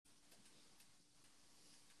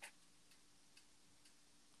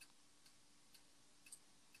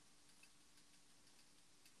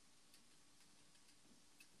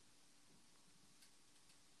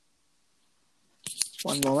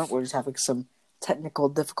One moment, we're just having some technical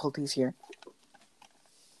difficulties here.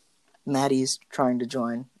 Maddie's trying to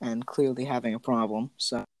join and clearly having a problem,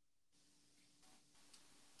 so...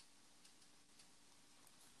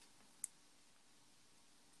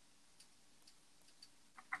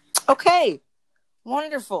 Okay,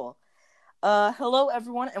 wonderful. Hello,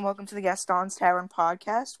 everyone, and welcome to the Gaston's Tavern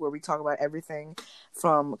podcast, where we talk about everything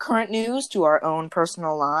from current news to our own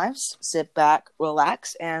personal lives. Sit back,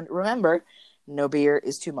 relax, and remember, no beer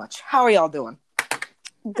is too much. How are y'all doing?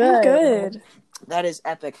 Good. That is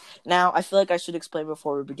epic. Now, I feel like I should explain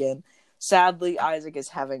before we begin. Sadly, Isaac is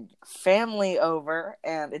having family over,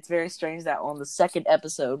 and it's very strange that on the second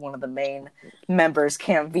episode, one of the main members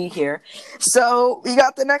can't be here. So, we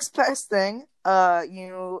got the next best thing.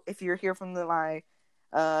 If you're here from my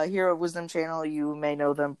Hero of Wisdom channel, you may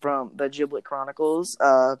know them from the Giblet Chronicles,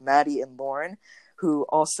 Maddie and Lauren, who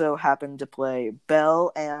also happen to play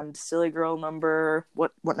Belle and Silly Girl number...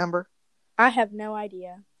 What number? I have no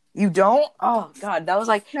idea. You don't? Oh God, that was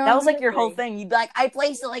like your whole 3. thing. You'd be like, "I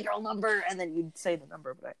play Silly Girl number," and then you'd say the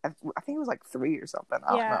number. But I think it was like 3 or something.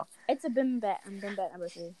 I don't know. It's a Bimbet. I'm Bimbet number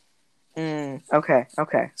 3. Okay.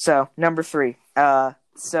 So number 3. So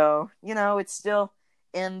it's still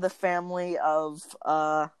in the family of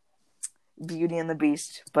Beauty and the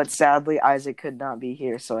Beast, but sadly Isaac could not be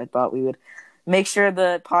here. So I thought we would make sure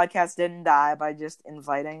the podcast didn't die by just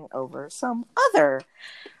inviting over some other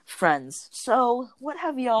friends. So, what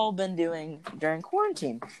have y'all been doing during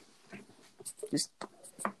quarantine? Just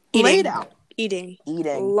lay it out. Eating.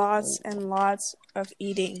 Lots and lots of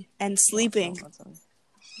eating and sleeping.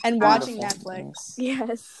 And watching Netflix.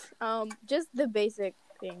 Yes. Just the basic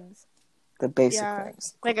things. The basic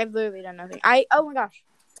things. Like, I've literally done nothing. Oh my gosh.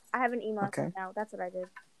 I have an email now. That's what I did.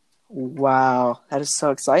 Wow. That is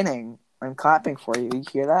so exciting. I'm clapping for you. You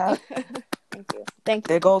hear that? Thank you. Thank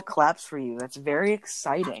you. Big old claps for you. That's very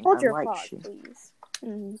exciting. Hold your applause, please.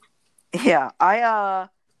 Mm-hmm. Yeah, I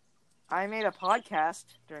made a podcast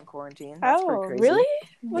during quarantine. That's pretty crazy. Really?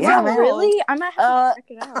 Really? I might have to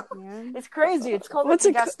check it out, man. It's crazy. It's called the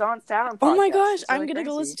Gaston's Tavern podcast. Oh my gosh, I'm gonna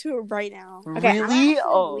go listen to it right now. Okay, really?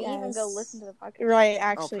 Leave and go listen to the podcast. Right,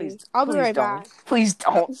 actually. I'll be right back. Please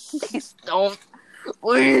don't. Please don't.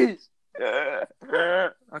 Please.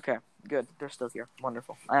 Okay, good. They're still here.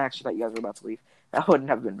 Wonderful. I actually thought you guys were about to leave. That wouldn't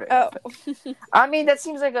have been very good. I mean, that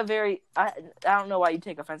seems like a very... I don't know why you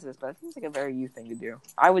take offense to this, but it seems like a very you thing to do.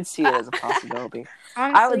 I would see it as a possibility.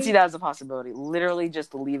 Honestly, I would see that as a possibility. Literally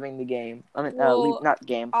just leaving the game. I mean, not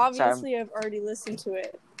game. Obviously, I've already listened to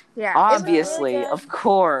it. Yeah. Obviously, really of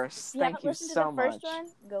course. Yeah, Thank you so much. First one,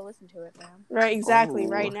 go listen to it, man. Right, exactly.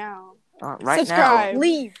 Right now. Right Subscribe. now.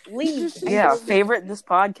 Leave. Yeah, favorite this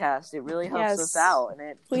podcast. It really helps us out, and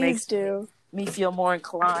it makes me feel more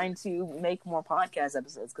inclined to make more podcast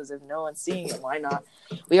episodes, because if no one's seeing it, why not?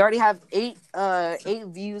 We already have 8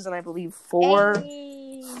 views and I believe 4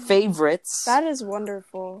 favorites. That is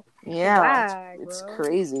wonderful. Yeah, it's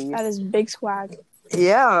crazy. That is big swag.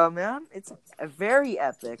 Yeah, man, it's very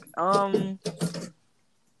epic.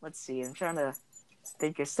 Let's see. I'm trying to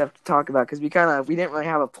think of stuff to talk about, because we didn't really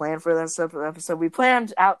have a plan for this episode. We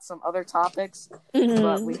planned out some other topics,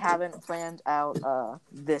 but we haven't planned out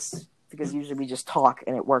this, because usually we just talk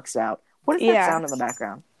and it works out. What is that sound in the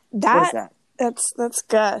background? What is that? That's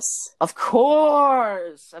Gus. Of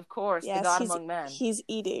course, yes, the God among men. He's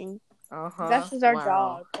eating. Gus is our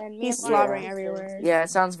dog, and he's slobbering everywhere. Yeah, it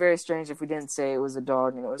sounds very strange if we didn't say it was a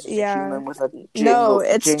dog and it was just a human with a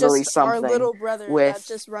it's jingly just something. Our little brother that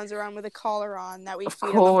just runs around with a collar on that we feed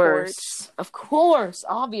on the porch. Of course,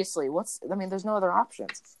 obviously. There's no other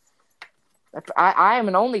options. I am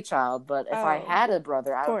an only child, but if I had a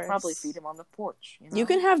brother, I would probably feed him on the porch. You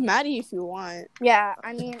can have Maddie if you want. Yeah,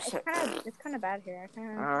 I mean, it's kind of bad here. All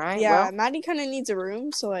right. Yeah, Maddie kind of needs a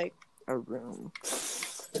room, so like a room.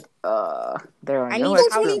 There are no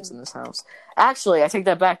extra rooms in this house. Actually, I take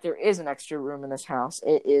that back. There is an extra room in this house.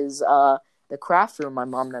 It is the craft room my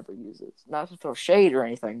mom never uses. Not to throw shade or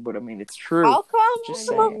anything, but I mean it's true. I'll come. Just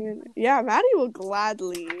saying. Yeah, Maddie will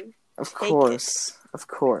gladly. Of course.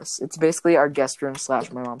 It's basically our guest room /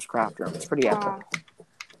 my mom's craft room. It's pretty epic.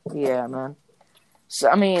 Yeah, man. So,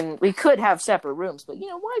 I mean, we could have separate rooms, but,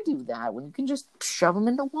 why do that when you can just shove them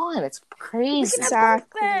into one? It's crazy.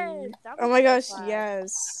 Exactly. Oh my gosh,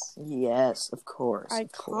 yes. Yes, of course.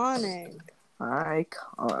 Iconic.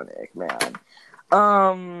 Iconic, man.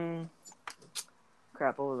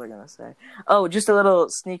 Crap, what was I going to say? Oh, just a little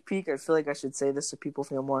sneak peek. I feel like I should say this so people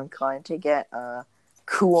feel more inclined to get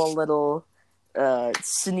cool little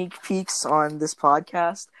sneak peeks on this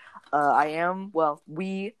podcast.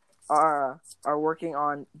 We are working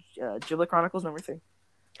on Giblet Chronicles number 3.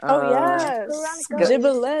 yes,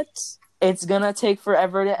 Giblet. It's gonna take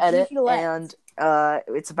forever to edit, Giblet. and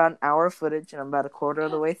it's about an hour of footage, and I'm about a quarter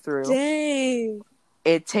of the way through. Dang.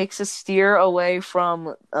 It takes a steer away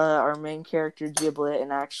from our main character Giblet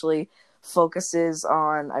and actually focuses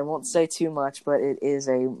on, I won't say too much, but it is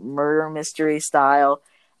a murder mystery style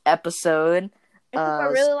episode. It took a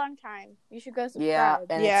really long time. You should go subscribe. Yeah,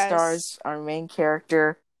 and it stars our main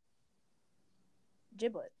character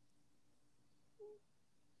Giblet.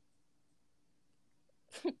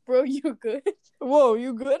 Bro, you good? Whoa,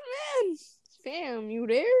 you good, man? Fam, you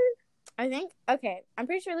there? I think, okay, I'm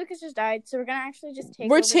pretty sure Lucas just died, so we're gonna actually just take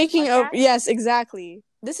We're over taking the over. podcast. Yes, exactly.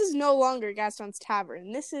 This is no longer Gaston's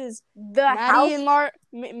Tavern. This is The Maddie house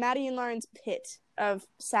and Lauren's pit of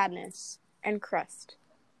sadness. and crust.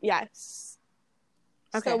 Yes.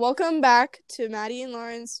 Okay. So welcome back to Maddie and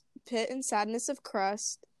Lauren's pit and sadness of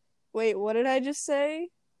crust. Wait, what did I just say?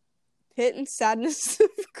 Pit and sadness of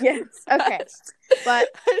crust. Yes, okay. But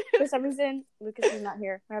for some reason, Lucas is not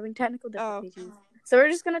here. We're having technical difficulties. So we're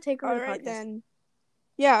just gonna take over the podcast. Then.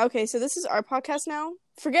 Yeah, okay, so this is our podcast now.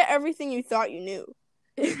 Forget everything you thought you knew.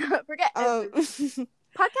 Forget everything.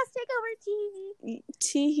 Podcast takeover,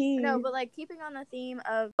 Tee. No, but like keeping on the theme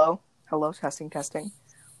of Hello, testing.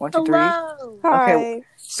 1, 2, 3. hello. Hi. Okay.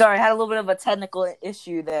 Sorry, I had a little bit of a technical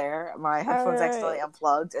issue there. My headphones Alright. accidentally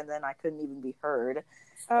unplugged, and then I couldn't even be heard.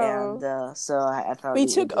 Oh. And so I thought We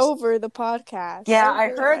took over the podcast. Yeah, I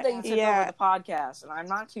heard that you took Yeah. over the podcast, and I'm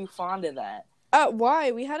not too fond of that.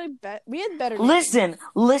 Why? We had better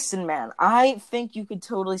Listen, man. I think you could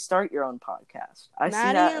totally start your own podcast. I see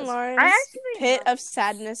Maddie that. and Lauren's I actually pit of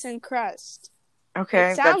sadness and crust.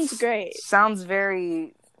 Okay, It sounds that's- great. Sounds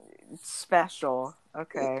very special.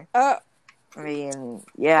 Okay. I I mean,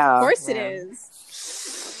 yeah. Of course yeah. it is.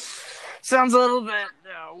 Sounds a little bit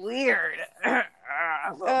weird.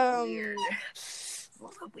 A little weird. A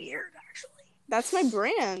little weird, actually. That's my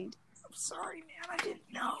brand. I'm sorry, man. I didn't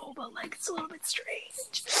know, but like it's a little bit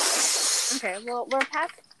strange. Okay, well, we're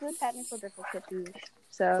past the technical difficulties,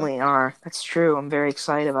 so We are. That's true. I'm very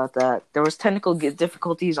excited about that. There was technical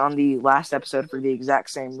difficulties on the last episode for the exact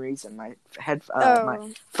same reason. My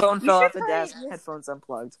my phone You fell should off the probably desk. just- Headphones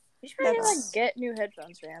unplugged. you should probably That's- like get new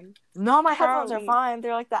headphones, fam. No, my headphones are Probably. fine.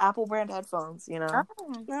 They're like the Apple brand headphones, you know.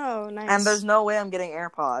 Oh. Oh, nice. And there's no way I'm getting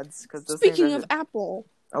AirPods because Speaking of Apple,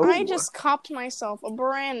 oh. I just copped myself a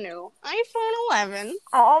brand new iPhone 11.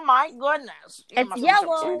 Oh my goodness! You It's must be so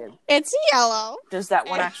yellow. excited. It's yellow. Does that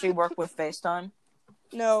one actually work with FaceTime?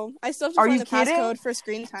 No, I still have to Are find you the kidding? passcode for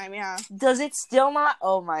screen time. Yeah. Does it still not?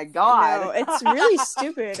 Oh my god! No, it's really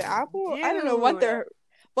stupid. Apple. I don't know Dude.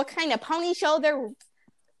 what kind of pony show they're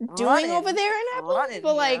doing Running. over there in Apple, Running, but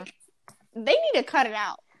yeah. like they need to cut it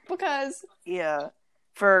out because Yeah.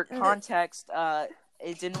 For context,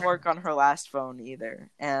 it didn't work on her last phone either,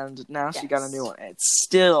 and now she got a new one. It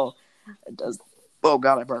does. Oh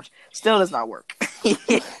god, I burped. Still does not work.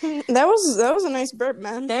 that was a nice burp,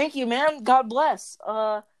 man. Thank you, man. God bless.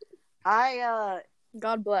 God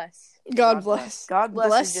bless. God bless. God bless,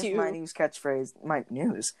 Bless is just you. my news catchphrase. My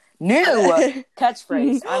new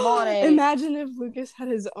catchphrase. I'm on a. Imagine if Lucas had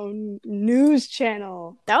his own news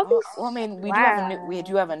channel. That would be. Well, I mean, Wow. we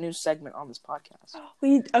do have a news segment on this podcast.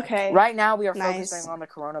 Okay. Right now, we are Nice. focusing on the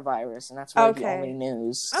coronavirus, and that's really the Okay. only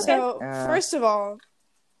news. So first of all,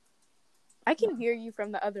 I can hear you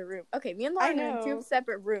from the other room. Okay, me and Lauren are in know. two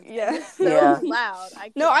separate rooms. Yeah. It's so Yeah. loud.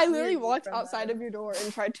 no, I can literally hear you walked from the outside other of your door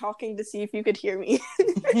and tried talking to see if you could hear me.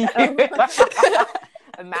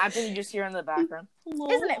 Imagine you just hear in the background.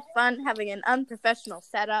 room. Isn't it fun having an unprofessional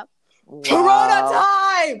setup? Corona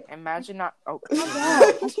time! Imagine not. Oh,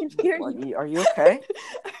 I can hear Are you. you okay?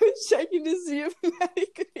 I was checking to see if Maddie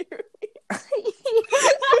could hear me.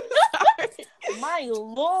 My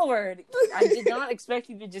lord! I did not expect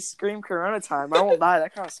you to just scream Corona time. I won't lie,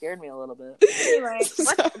 that kind of scared me a little bit. Anyway,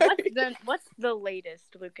 Sorry. what's the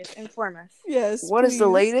latest, Lucas? Inform us. Yes. What is the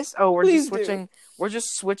please. latest? Oh, we're Please just do. switching. We're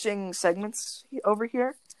just switching segments over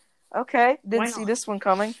here. Okay, Why didn't see not? this one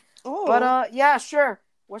coming. Oh. But yeah, sure.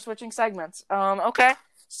 We're switching segments. Okay.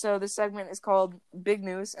 So this segment is called Big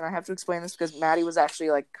News, and I have to explain this because Maddie was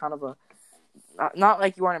actually like kind of a not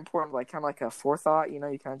like you aren't important, but like kind of like a forethought. You know,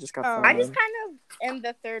 you kind of just got. thrown I just in. kind of am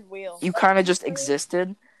the third wheel. You kind of just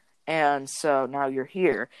existed, and so now you're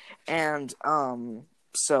here, and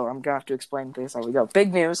so I'm gonna have to explain this as we go.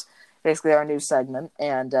 Big News, basically our news segment,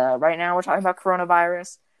 and right now we're talking about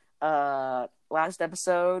coronavirus. Last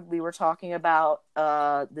episode we were talking about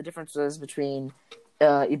the differences between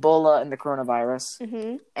Ebola and the coronavirus.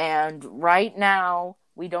 Mm-hmm. And right now,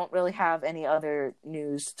 we don't really have any other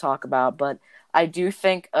news to talk about, but I do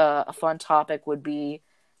think a fun topic would be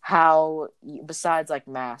how, besides like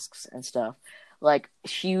masks and stuff, like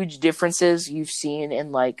huge differences you've seen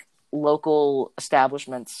in like local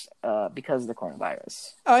establishments because of the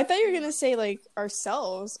coronavirus. Oh, I thought you were gonna say like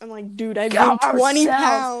ourselves. I'm like, dude, I've gained 20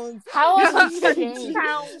 pounds. How have you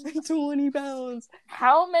gained 20 pounds?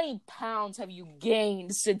 How many pounds have you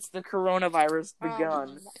gained since the coronavirus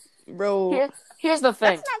begun? Bro, here's the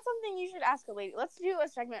thing. That's not something you should ask a lady. Let's do a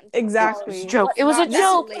segment. Exactly. It was a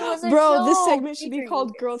joke. Bro, this segment should be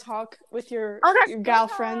called Girl Talk with your gal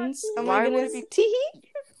friends. Oh my goodness.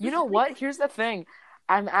 You know what? Here's the thing.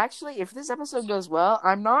 I'm actually, if this episode goes well,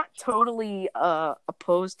 I'm not totally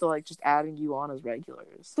opposed to like just adding you on as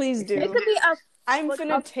regulars. Please do. It could be I'm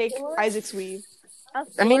gonna take Isaac's weave.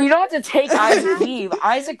 I mean, you don't have to take Isaac's leave.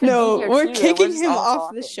 Isaac could be here we're too. kicking him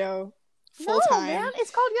off the show. Full time. Man, it's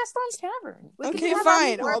called Gaston's Tavern. Okay,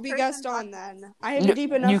 fine. I'll be Gaston then. I have a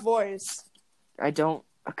deep enough voice. I don't.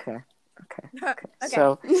 Okay.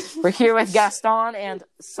 So we're here with Gaston and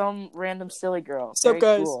some random silly girl. What's up,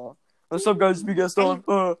 guys? Cool. What's up, guys? Be Gaston.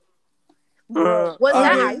 Was that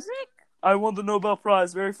Isaac? I won the Nobel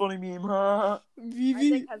Prize. Very funny meme.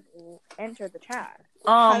 Isaac has entered the chat.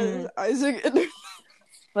 Isaac.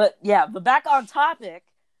 But back on topic,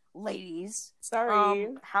 ladies. Sorry.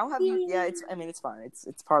 How have you? Yeah, it's fine.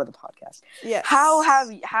 It's part of the podcast. Yes. How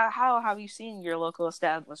have you seen your local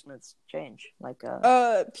establishments change? Like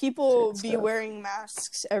people be wearing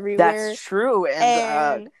masks everywhere. That's true,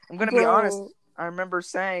 and I'm gonna be honest. I remember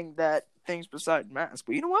saying that things besides masks,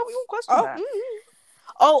 but you know what? We won't question that.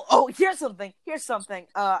 Oh, here's something.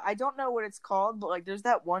 I don't know what it's called, but like, there's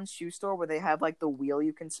that one shoe store where they have like the wheel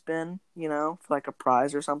you can spin, for like a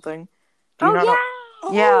prize or something. I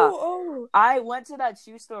went to that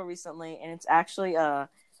shoe store recently, and it's actually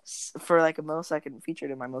for like a millisecond featured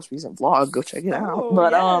in my most recent vlog. Go check it out.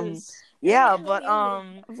 But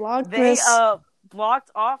they blocked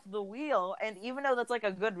off the wheel, and even though that's like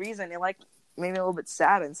a good reason, it like made me a little bit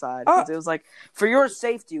sad inside because it was like, for your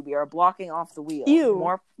safety, we are blocking off the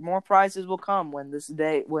wheel. More prizes will come when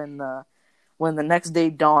the next day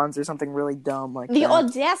dawns or something really dumb like the that.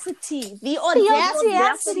 audacity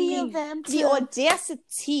of them.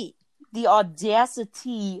 The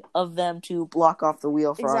audacity of them to block off the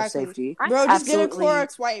wheel for our safety. Bro, just get a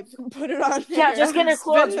Clorox wipe, put it on there. Yeah, just get a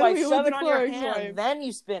Clorox wipe, shove it on your hand, then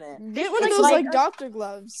you spin it. Get one of those like doctor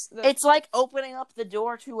gloves. It's like opening up the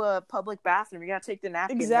door to a public bathroom. You gotta take the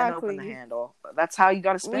napkin and then open the handle. That's how you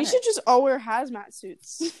gotta spin it. We should just all wear hazmat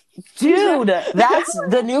suits. Dude, that's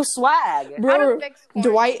the new swag. Bro,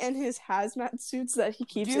 Dwight and his hazmat suits that he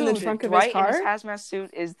keeps in the trunk of his car. Dwight and his hazmat suit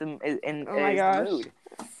is the mood.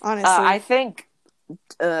 Honestly, I think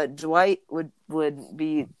Dwight would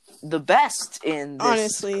be the best in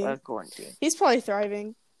this quarantine. He's probably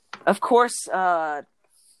thriving. Of course, I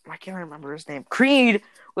can't remember his name. Creed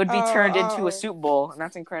would be turned into a soup bowl, and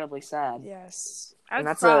that's incredibly sad. Yes. And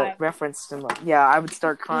that's a reference to I would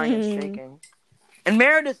start crying and shaking. And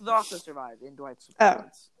Meredith would also survive in Dwight's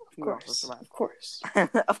performance. Of course.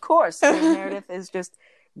 Of course. Meredith is just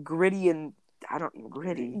gritty and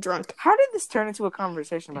drunk. How did this turn into a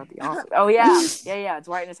conversation about The Office? Oh yeah.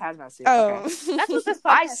 Dwight in his hazmat suit. Oh, okay. That's what this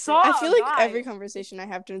I feel like every conversation I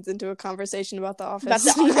have turns into a conversation about The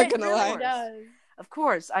Office. I'm not gonna lie. Of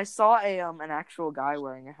course, I saw an actual guy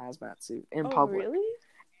wearing a hazmat suit in public. Really?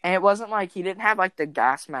 And it wasn't like he didn't have like the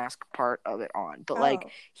gas mask part of it on, but like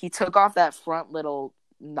he took off that front little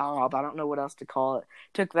knob, I don't know what else to call it,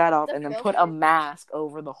 took that off and then put a mask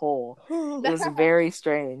over the hole. It was very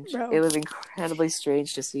strange. Bro. It was incredibly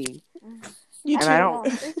strange to see.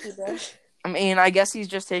 I mean, I guess he's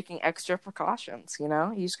just taking extra precautions, you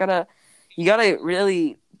gotta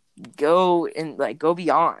really go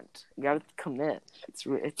beyond. You gotta commit. It's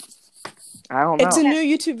I don't know. It's a new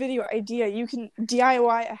YouTube video idea. You can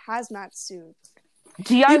DIY a hazmat suit.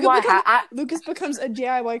 Lucas becomes a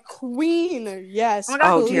DIY queen. Yes.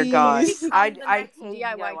 Oh dear God. I hate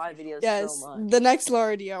DIY videos so much. The next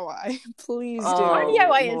Laura DIY. Please do. Laura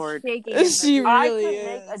DIY is shaking. She really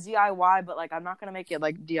is. I could make a DIY, but like I'm not gonna make it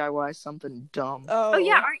like DIY something dumb. Oh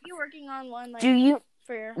yeah, aren't you working on one? Like, do you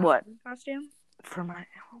for your costume? For my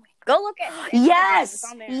Halloween. Go look at Yes,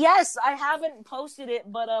 I haven't posted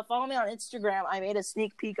it, but follow me on Instagram. I made a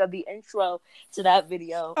sneak peek of the intro to that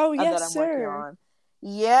video. Oh yes, that I'm working on.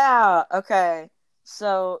 Yeah, okay.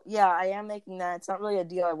 So, yeah, I am making that. It's not really a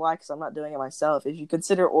DIY because I'm not doing it myself. If you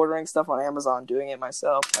consider ordering stuff on Amazon, doing it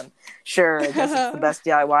myself, then sure, I guess it's the best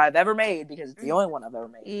DIY I've ever made because it's the only one I've ever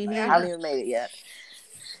made. Mm-hmm. I haven't even made it yet.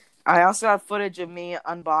 I also have footage of me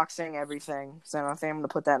unboxing everything, so I think I'm going to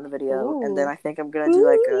put that in the video. Ooh. And then I think I'm going to do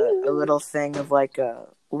like a little thing of like a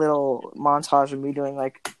little montage of me doing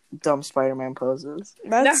like dumb Spider-Man poses.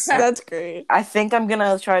 That's great. I think I'm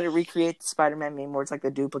gonna try to recreate the Spider-Man meme where it's like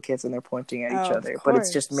the duplicates and they're pointing at each other, but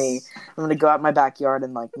it's just me. I'm gonna go out in my backyard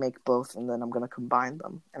and like make both, and then I'm gonna combine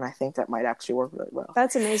them, and I think that might actually work really well.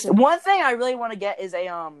 That's amazing. One thing I really want to get is a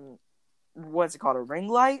what's it called, a ring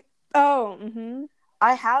light? Oh, mm-hmm.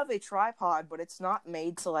 I have a tripod, but it's not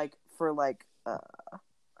made to like for like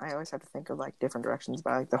I always have to think of like different directions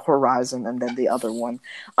by like the horizon and then the other one.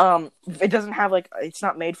 It doesn't have like, it's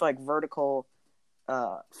not made for like vertical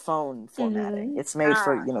phone formatting. Mm-hmm. It's made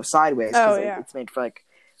for, you know, sideways. It's made for like,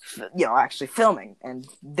 you know, actually filming, and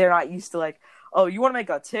they're not used to like, oh, you want to make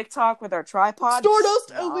a TikTok with our tripod? Stardust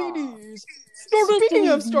LEDs. Speaking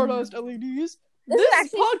of Stardust LEDs,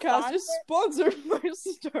 this podcast is sponsored by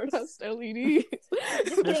Stardust LEDs.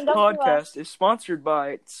 This podcast is sponsored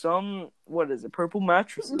by what is it, Purple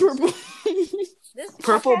Mattresses.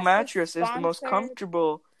 Purple Mattress is the most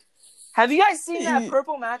comfortable. Have you guys seen that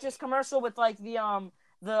Purple Mattress commercial with like they're not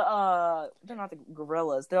the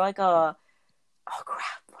gorillas. They're like oh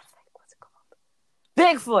crap, what's it called?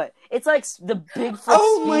 Bigfoot. It's like the Bigfoot.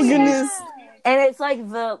 Oh my goodness. And it's like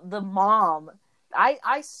the mom.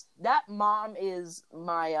 That mom is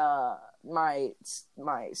my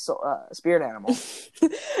spirit animal.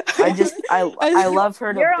 I love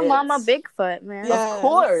her to You're bits. a Mama Bigfoot, man. Yes, of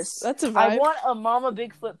course. That's a vibe. I want a Mama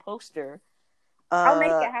Bigfoot poster. I'll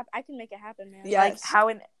make it happen. I can make it happen, man. Yes. Like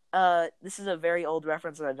how this is a very old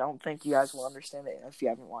reference, and I don't think you guys will understand it if you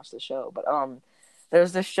haven't watched the show. But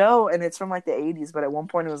there's this show, and it's from like the 80s, but at one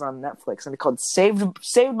point it was on Netflix, and it's called Saved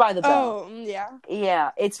by the Bell. Oh, yeah.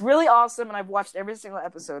 Yeah, it's really awesome, and I've watched every single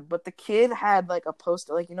episode, but the kid had like a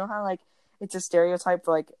poster, like, you know how like it's a stereotype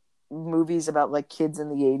for like movies about like kids in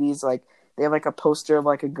the 80s, like they have like a poster of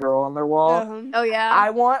like a girl on their wall. Uh-huh. Oh, yeah.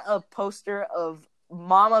 I want a poster of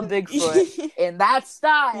Mama Bigfoot in that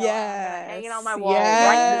style. Yes. Hanging on my wall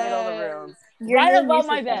right in the middle of the room. Right above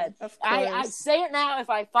my bed. I say it now. If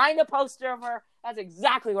I find a poster of her, that's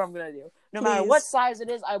exactly what I'm going to do. No matter what size it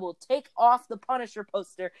is, I will take off the Punisher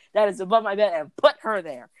poster that is above my bed and put her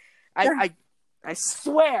there. I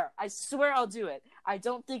swear. I swear I'll do it. I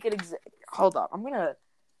don't think it exists. Hold up. I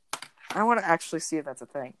want to actually see if that's a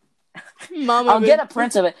thing. I'll get a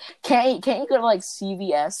print of it. Can't you go to like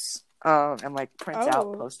CVS and like print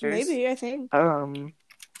out posters? Maybe, I think.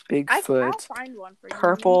 Bigfoot. I'll find one for you.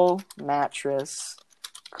 Purple mattress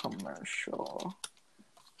commercial.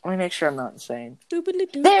 Let me make sure I'm not insane.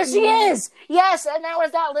 There she is! Yes, and that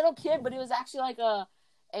was that little kid, but he was actually like a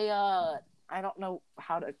I don't know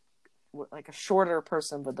how to, like a shorter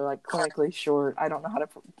person, but they're like clinically short. I don't know how to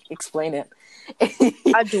explain it.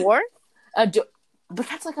 A dwarf? But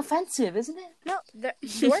that's like offensive, isn't it? No,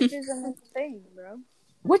 dwarfism is a thing, bro.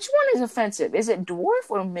 Which one is offensive? Is it dwarf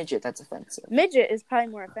or midget that's offensive? Midget is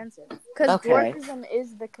probably more offensive. Because dwarfism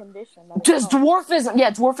is the condition. Just dwarfism.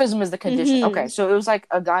 Yeah, dwarfism is the condition. Mm-hmm. Okay, so it was like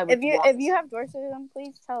a guy with If you have dwarfism,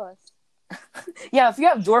 please tell us. Yeah, if you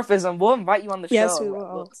have dwarfism, we'll invite you on the show. Yes, we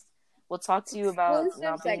will. We'll talk to you about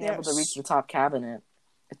not being able to reach the top cabinet.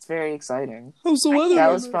 It's very exciting.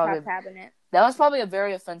 That was probably a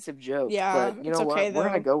very offensive joke. Yeah, but you know what? Okay, we're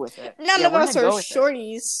gonna go with it. None of us are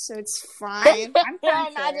shorties, so it's fine.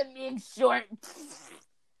 I'm not being short.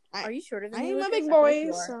 Are you shorter than me? I am a big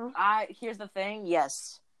boy, so. Here's the thing.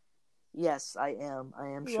 Yes, I am. I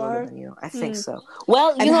am shorter than you. I think so.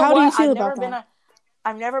 Well, you know what? How do you feel about that?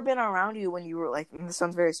 I've never been around you when you were like. And this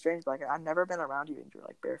sounds very strange, but like I've never been around you when you were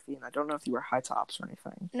like bare feet. And I don't know if you wear high tops or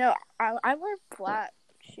anything. No, I wear flat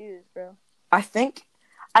shoes, bro. I think.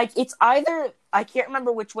 It's either I can't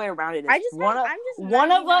remember which way around it is.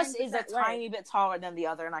 One of us is a tiny bit taller than the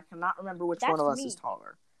other, and I cannot remember which one of us is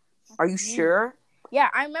taller. Are you sure? Yeah,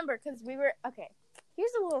 I remember because we were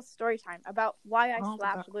Here's a little story time about why I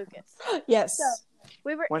slapped Lucas. Yes. So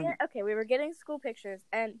we were getting school pictures,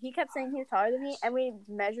 and he kept saying he was taller than me, and we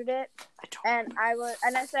measured it, and I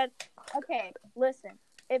said, okay, listen,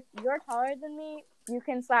 if you're taller than me, you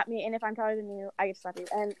can slap me, and if I'm taller than you, I get to slap you.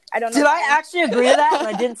 And I don't know. Did I actually agree to that? And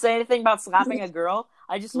I didn't say anything about slapping a girl.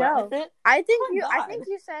 I just went with it. I think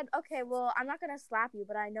you said, okay, well, I'm not gonna slap you,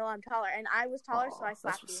 but I know I'm taller, and I was taller, so I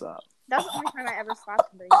slapped you. That's the only time I ever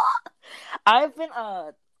slapped somebody. I've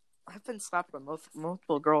been slapped by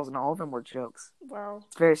multiple girls, and all of them were jokes. Wow,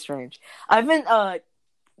 it's very strange.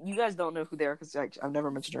 You guys don't know who they are because I've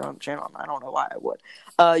never mentioned her on the channel, and I don't know why I would.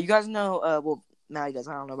 You guys know, well. Now you guys,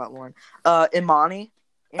 I don't know about Lauren. Imani.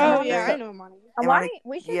 Oh yeah, I know Imani. Imani,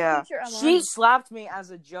 we should feature Imani. She slapped me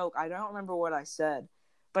as a joke. I don't remember what I said,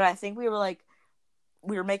 but I think we were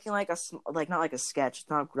making like not like a sketch. It's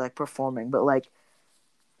not like performing, but like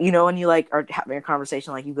you know, when you like are having a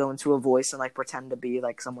conversation, like you go into a voice and like pretend to be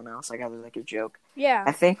like someone else, like as like a joke. Yeah.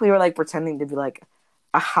 I think we were like pretending to be like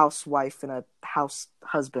a housewife and a house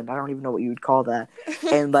husband. I don't even know what you would call that.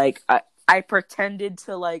 And like I pretended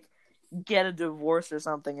to like get a divorce or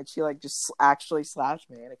something, and she like just actually slapped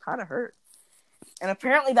me, and it kind of hurt. And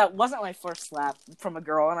apparently that wasn't my first slap from a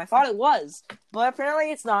girl, and I thought it was, but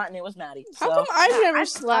apparently it's not, and it was Maddie. How come I've never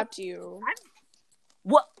slapped you?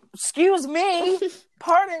 What? Excuse me.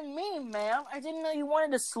 Pardon me, ma'am. I didn't know you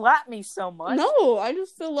wanted to slap me so much. No, I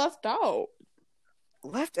just feel left out.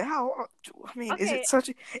 Left out? I mean, Okay.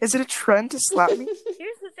 is it a trend to slap me?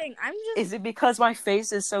 Here's the thing. Is it because my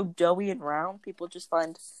face is so doughy and round? People just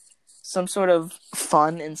find some sort of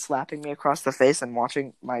fun in slapping me across the face and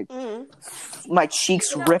watching my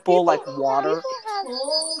cheeks ripple like water.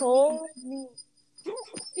 Told me.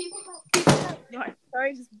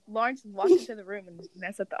 Sorry, just Lawrence walked into the room and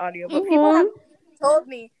messed up the audio. But people have told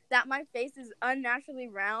me that my face is unnaturally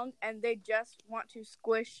round and they just want to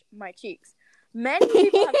squish my cheeks. Many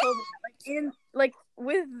people have told me that,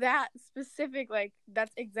 with that specific,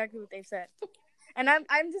 that's exactly what they've said. And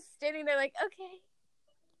I'm just standing there like, okay.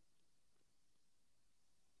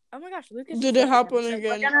 Oh my gosh, Lucas. Did it happen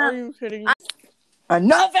again? Are you kidding me?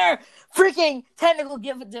 Another freaking technical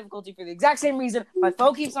difficulty for the exact same reason. My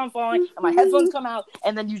phone keeps on falling and my headphones come out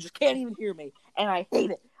and then you just can't even hear me. And I hate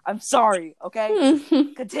it. I'm sorry, okay?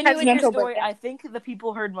 Continue with your story. I think the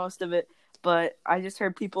people heard most of it, but I just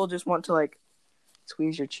heard people just want to,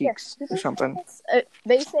 squeeze your cheeks or something.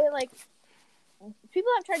 They say,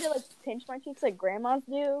 people have tried to, pinch my cheeks like grandmas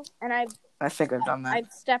do, and I think I've done that. I've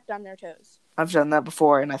stepped on their toes. I've done that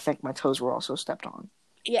before, and I think my toes were also stepped on.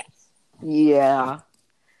 Yes. Yeah.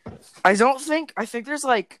 I think there's,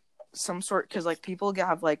 some sort, because, people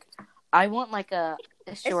have, I want, a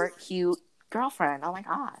short, cute girlfriend. Oh, my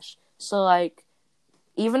gosh. So,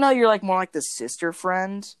 even though you're, more like the sister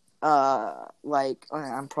friend,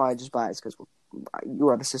 I'm probably just biased because you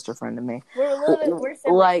are the sister friend to me. We're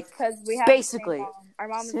siblings because we have basically the same mom. Our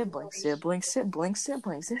mom is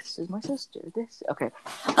siblings. This is my sister. Okay.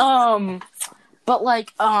 But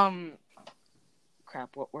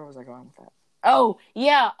crap. Where was I going with that? Oh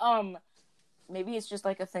yeah. Maybe it's just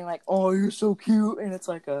a thing oh, you're so cute, and it's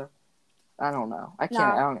I don't know. I can't.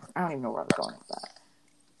 I don't even know where I was going with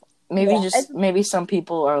that. Maybe some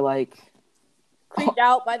people are creeped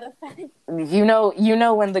out by the fact. You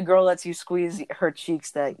know when the girl lets you squeeze her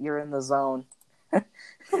cheeks that you're in the zone.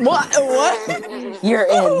 What? You're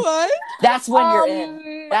in. What? That's when you're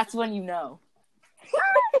in. That's when you know.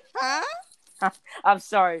 Huh? I'm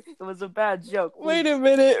sorry. It was a bad joke. Wait a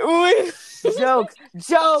minute. Wait. Joke.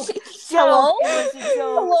 Hello? It was a joke.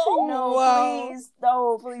 Hello? No, Wow. please.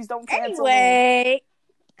 No, please don't cancel me.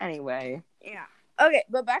 Anyway. Yeah. Okay,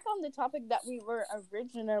 but back on the topic that we were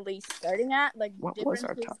originally starting at, what was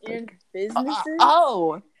our differences topic? in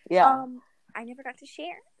businesses. Yeah. I never got to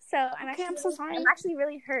share, so I'm so sorry. I'm actually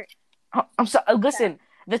really hurt. I'm sorry. Listen,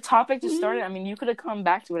 the topic just started. I mean, you could have come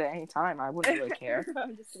back to it at any time. I wouldn't really care.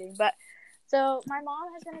 I'm just kidding. But so my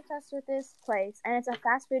mom has been obsessed with this place, and it's a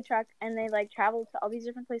fast food truck, and they travel to all these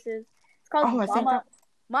different places. It's called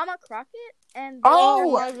Mama Crockett, and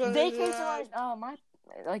they came to my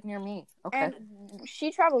near me. Okay. And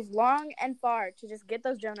she travels long and far to just get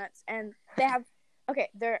those donuts, and they have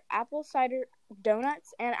they're apple cider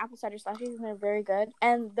donuts and apple cider slushies, and they're very good.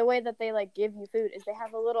 And the way that they give you food is they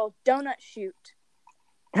have a little donut chute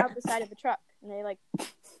out the side of the truck, and they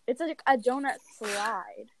it's like a donut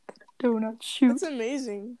slide. Donut chute. That's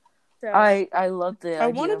amazing. So, I love the. I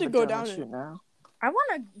wanted to go down it now. I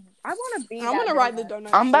wanna be. I'm gonna ride the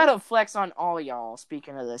donut. I'm about to flex on all y'all.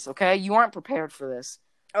 Speaking of this, okay, you aren't prepared for this.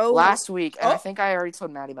 Oh. Last week, and I think I already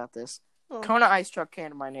told Maddie about this. Kona Ice Truck came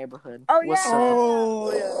to my neighborhood. Oh yeah.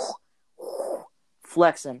 Oh yes.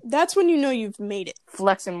 Flexing. That's when you know you've made it.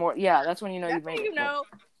 Flexing more. Yeah, that's when you know you've made it. You know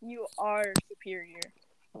you are superior.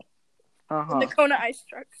 Uh-huh. The Kona Ice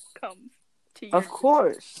Truck comes to you. Of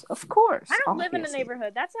course. I don't live in the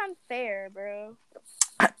neighborhood. That's unfair, bro.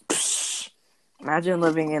 Imagine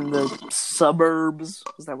living in the suburbs.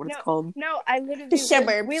 Is that what it's called? No, I literally The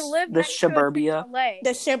suburbs. We live The next suburbia. to a Chick-fil-A.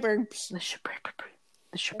 The suburbs. The suburbs.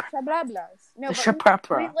 The suburbs. No, The but suburbs.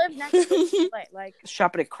 we live next to a Chick-fil-A.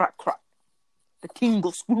 Shoppity crack crack. The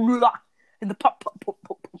tingle screwla. And the pop pop pop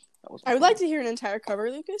pop. I would like to hear an entire cover,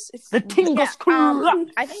 Lucas. The tingle screwla.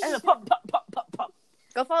 I think And the pop pop pop pop pop.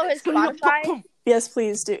 go follow his Spotify. Yes,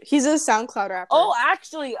 please do. He's a SoundCloud rapper. Oh,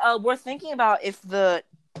 actually, we're thinking about if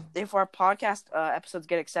our podcast episodes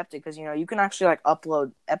get accepted, because you can actually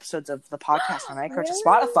upload episodes of the podcast on iCar to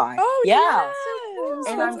Spotify. Oh, yeah.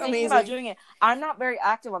 And I'm thinking about doing it. I'm not very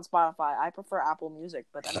active on Spotify. I prefer Apple Music,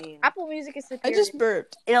 but I mean, Apple Music is superior. I just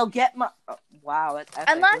burped. It'll get my. Wow, that's epic.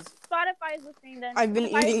 Unless Spotify is listening, then I've been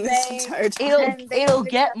eating this entire time. It'll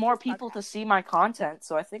get more people to see my content,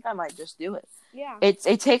 so I think I might just do it. Yeah.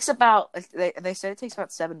 It takes about they said it takes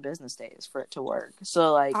about 7 business days for it to work.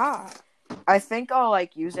 So like, I think I'll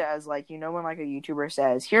like use it as like, you know, when like a YouTuber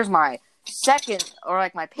says, "Here's my second," or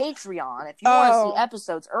like my Patreon if you want to see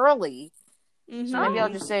episodes early. So maybe I'll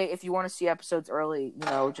just say, if you want to see episodes early, you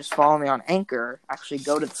know, just follow me on Anchor. Actually,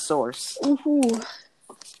 go to the source.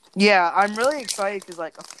 Yeah, I'm really excited because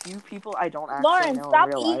like a few people I don't actually know in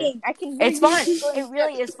real life. I can. It's fine. It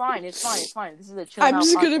really is fine. It's fine. This is a chill. I'm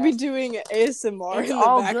just podcast. gonna be doing ASMR It's in the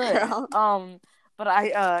all background. good. But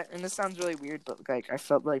I and this sounds really weird, but like I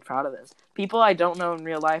felt really proud of this. People I don't know in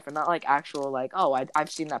real life, and not like actual like, oh, I've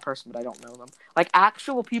seen that person, but I don't know them. Like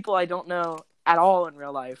actual people I don't know at all in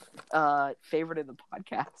real life, favorited the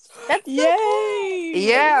podcast. That's so Yay! cool.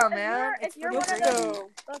 Yeah, man. If you're one of those,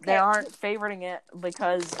 They aren't favoriting it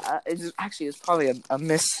because it's probably a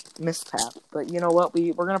mishap. But you know what?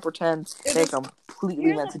 We're gonna pretend they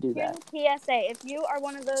completely meant to do that. PSA: if you are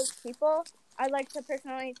one of those people, I'd like to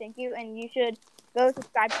personally thank you, and you should go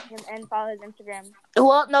subscribe to him and follow his Instagram.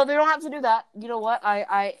 Well, no, they don't have to do that. You know what?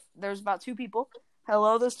 There's about 2 people.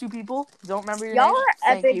 Hello, those 2 people. Don't remember your Y'all name. are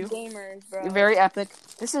Thank epic you. gamers, bro. You're very epic.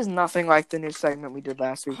 This is nothing like the new segment we did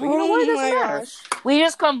last week. But you know what? It Oh doesn't my matter. gosh. We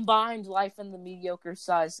just combined life in the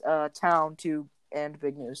mediocre-sized town and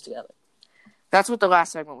big news together. That's what the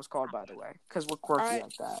last segment was called, by the way, because we're quirky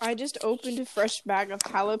like that. I just opened a fresh bag of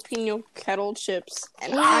jalapeno kettle chips,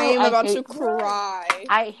 and Wow, I am about to hate- cry.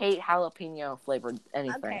 I hate jalapeno flavored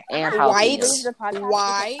anything. Okay, And White. jalapeno. Leave the podcast because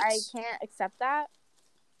White. I can't accept that.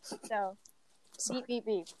 So,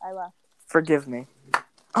 beep. I left. Forgive me.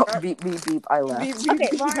 Oh, beep, I left. Beep, beep, Okay,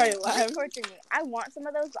 beep, Lauren, I you're laughed. torturing me. I want some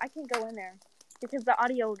of those, but I can't go in there because the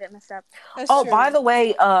audio will get messed up. That's Oh, true. by the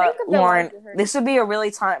way, Think of the Lauren, lives you heard. this would be a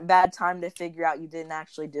really bad time to figure out you didn't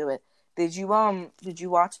actually do it. Did you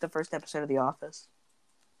watch the first episode of The Office?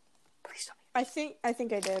 Please tell me. I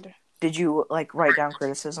think I did. Did you like write down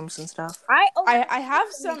criticisms and stuff? I have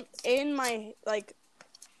some in my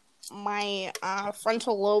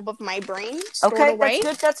frontal lobe of my brain stored Okay, away.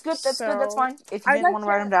 that's good. That's fine. If you didn't want to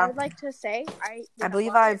write them I down, would like to say I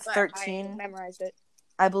believe watched I have it, but 13. I memorized it.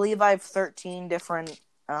 I believe I have 13 different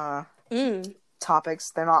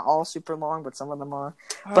topics. They're not all super long, but some of them are.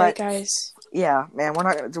 All But- right, guys. Yeah, man, we're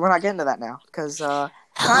not getting to that now because Hello,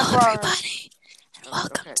 everybody.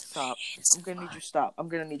 Okay, stop. I'm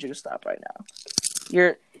gonna need you to stop right now.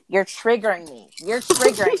 You're triggering me. You're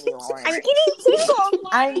triggering me, Lauren. I'm getting tingles.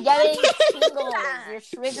 I'm getting tingles. You're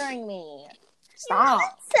triggering me. Stop.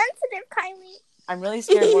 Sensitive, Kylie. I'm really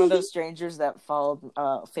scared one of those strangers that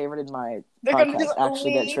favorited my They're gonna podcast do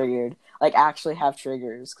actually get me. triggered. Like actually have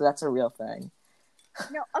triggers, because that's a real thing.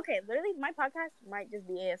 No, okay, literally, my podcast might just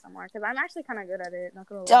be ASMR because I'm actually kind of good at it. Not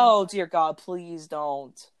gonna lie. Oh dear God, please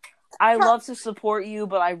don't. I love to support you,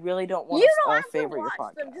 but I really don't want You to don't all have to favorite your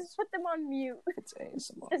watch them. podcast. Just put them on mute. It's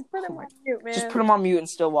ASMR. Just put them on mute, man. Just put them on mute and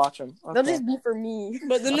still watch them. Okay. They'll just be for me.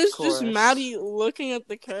 But then Of it's just course. Maddie looking at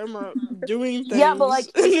the camera doing things. Yeah, but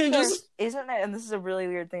like, isn't just there, and this is a really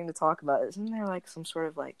weird thing to talk about, isn't there like some sort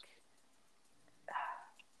of like,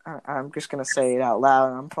 I'm just going to say it out loud,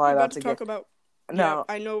 and I'm probably about to talk get, about. no,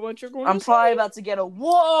 Yeah, I know what you're going I'm to probably say. about to get a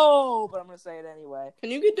whoa, but I'm going to say it anyway. Can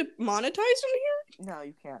you get demonetized in No,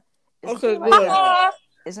 you can't. Okay, there good.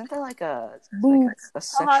 isn't there like a Boo.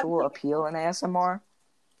 sexual appeal in ASMR or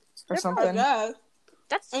here? something? Yeah.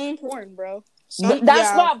 That's porn, bro.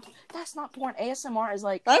 That's not porn. ASMR is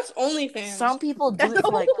like, That's OnlyFans. some people do it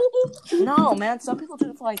for like, no man, some people do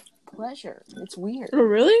it for like pleasure. It's weird. Oh,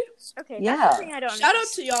 really? Okay, Yeah. that's something I don't Shout out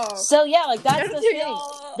understand. to y'all. So yeah, like that's Shout the out to thing.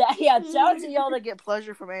 y'all. Shout out to y'all that get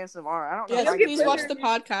pleasure from ASMR. I don't know. Yes, if I please get watch pleasure. the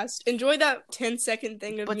podcast. Enjoy that 10-second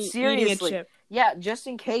thing of But me seriously, eating a chip. Yeah, just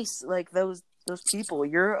in case, like those people,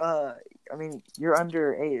 you're you're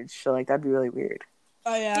underage, so like that'd be really weird.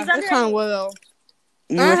 Oh yeah, He's that's kind of underage. weird.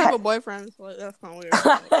 You I would have a boyfriend, so that's kind of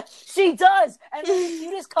weird. She does, and they're the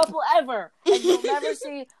cutest couple ever. And you'll never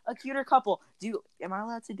see a cuter couple. Am I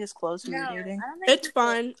allowed to disclose who No, you're dating? I don't think It's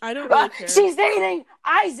fine. I don't really care. She's dating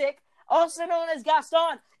Isaac, also known as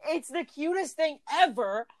Gaston. It's the cutest thing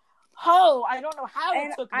ever. I don't know how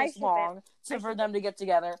And it took I this ship long for them to get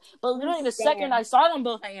together. But literally the Stand. second I saw them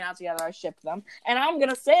both hanging out together, I shipped them. And I'm going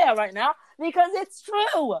to say it right now because it's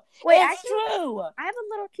true. Wait, it's true. I have a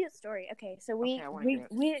little cute story. Okay, so Okay, I wanna hear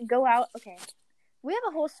it. we go out. Okay, we have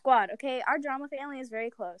a whole squad. Okay, our drama family is very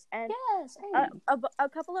close, and Yes. Hey. a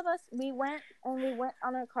couple of us we went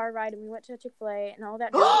on a car ride and we went to Chick-fil-A and all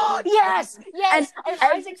that. Yes. And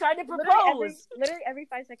Isaac tried to propose. Literally every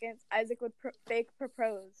 5 seconds, Isaac would fake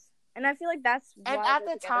propose, and I feel like that's. And why at we're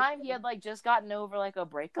the together. time, he had like just gotten over like a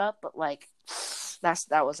breakup, but like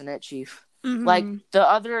that wasn't it, Chief. Mm-hmm. Like the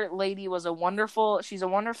other lady was she's a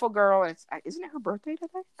wonderful girl. And isn't it her birthday today?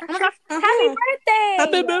 Oh my gosh! Happy birthday!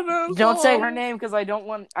 Happy birthday! Don't say her name because I don't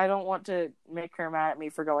want to make her mad at me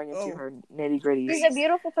for going into her nitty gritty. She's a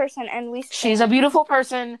beautiful person, and she's a beautiful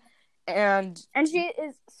person, and she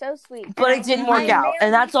is so sweet. But it didn't work out,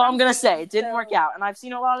 and that's all I'm gonna say. It didn't work out, and I've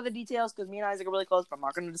seen a lot of the details because me and Isaac are really close, but I'm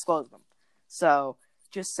not gonna disclose them. So,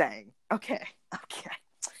 just saying. Okay.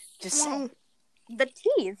 Just saying. The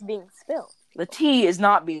tea is being spilled. The tea is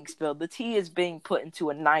not being spilled. The tea is being put into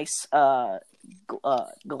a nice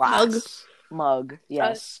glass mug.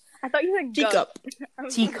 Yes. I thought you said teacup.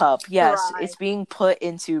 Teacup. Yes, Dry. it's being put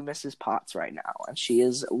into Mrs. Potts right now, and she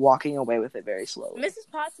is walking away with it very slowly.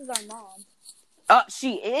 Mrs. Potts is our mom.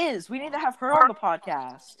 She is. We need to have her on the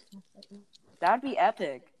podcast. That'd be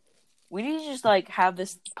epic. We need to just like have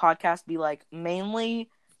this podcast be like mainly.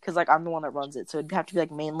 Because, like, I'm the one that runs it. So it'd have to be, like,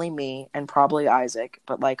 mainly me and probably Isaac.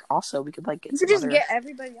 But, like, also, we could, like, get get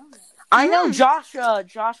everybody on it. I know Josh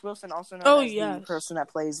Wilson, also known as yes. the person that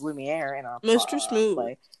plays Lumiere in a Mr. Smooth.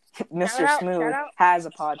 play. Mr. Smooth has a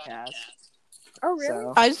podcast. Oh, really?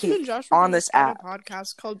 So, Isaac and Josh were on this app. a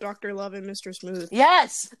podcast called Dr. Love and Mr. Smooth.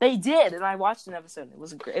 Yes, they did. And I watched an episode. It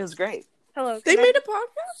was great. Hello. They made a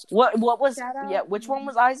podcast? What was... Yeah, which one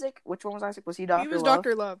was Isaac? Was he Dr. Love? He was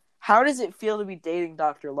Dr. Love. How does it feel to be dating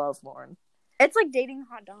Dr. Love, Lauren? It's like dating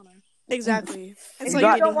Hot Donna. Exactly. It's You like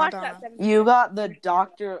got- dating Hot Donna. You got the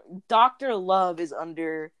Dr. Love is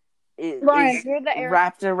under... Lauren, is you're the air.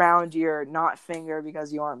 wrapped around your not finger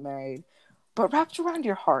because you aren't married, but wrapped around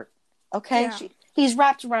your heart. Okay, Yeah. He's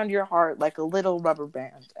wrapped around your heart like a little rubber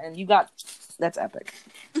band, and that's epic.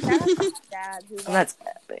 Shout out to my dad. That's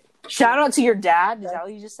epic. Shout out to your dad. Is that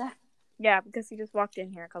what you just said? Yeah, because he just walked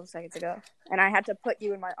in here a couple seconds ago, and I had to put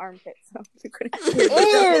you in my armpit, so you couldn't.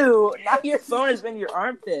 Ew! Now your phone has been your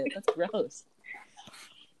armpit. That's gross.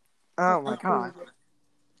 Oh my god.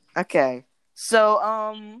 Okay, so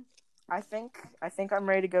I think I'm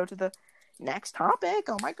ready to go to the next topic.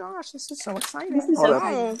 Oh my gosh, this is so exciting. Hold up.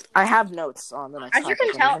 exciting. I have notes on the next As you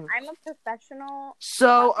topic. can tell, I'm a professional.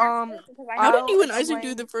 So How did you and I'll Isaac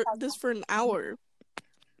do explain- this for an hour?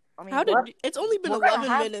 I mean, How did what? it's only been We're gonna 11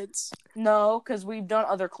 have- minutes? No, because we've done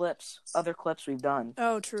other clips we've done,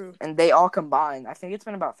 Oh, true. and they all combined. I think it's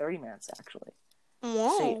been about 30 minutes actually.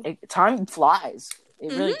 Wow. See, time flies.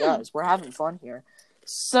 It really does. We're having fun here.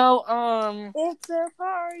 So, It's a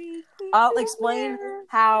party. I'll explain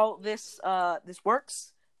how this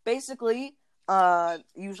works. Basically,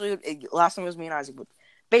 usually last time it was me and Isaac, but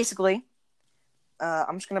basically,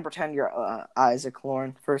 I'm just gonna pretend you're Isaac,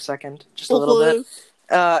 Lauren, for a second, just a little bit.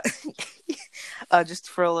 Just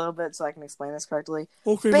for a little bit, so I can explain this correctly.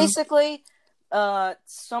 Okay. Basically,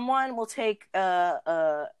 someone will take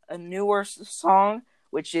a newer song,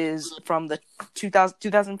 which is from the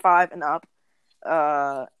 2005 and up,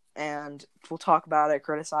 and we'll talk about it,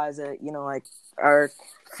 criticize it, like our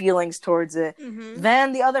feelings towards it. Mm-hmm.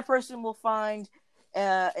 Then the other person will find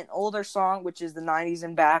an older song, which is the 90s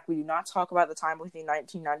and back. We do not talk about the time between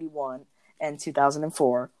 1991 and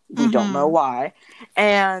 2004. We don't know why.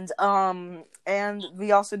 And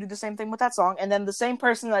we also do the same thing with that song. And then the same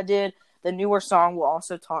person that did the newer song will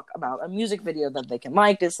also talk about a music video that they can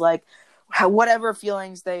dislike, whatever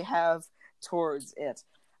feelings they have towards it.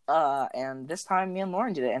 And this time me and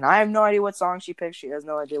Lauren did it. And I have no idea what song she picked. She has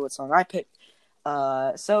no idea what song I picked.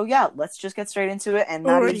 So yeah, let's just get straight into it. And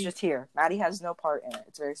Maddie's just here. Maddie has no part in it.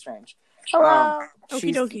 It's very strange. Hello.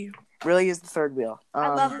 Okie dokie. Really is the third wheel. I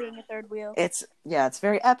love being a third wheel. It's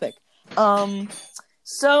very epic.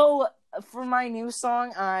 So for my new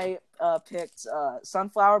song, I picked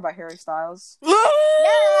 "Sunflower" by Harry Styles.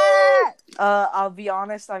 I'll be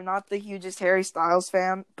honest, I'm not the hugest Harry Styles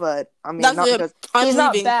fan, but I mean, That's not it. because I'm he's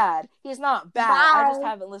leaving. not bad. He's not bad. Bye. I just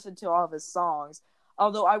haven't listened to all of his songs.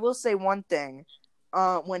 Although I will say one thing: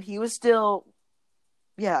 when he was still,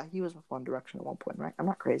 he was with One Direction at one point, right? I'm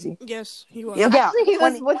not crazy. Yes, he was. Yeah, He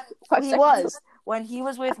when was when he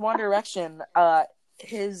was with One Direction. I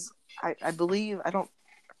believe, I don't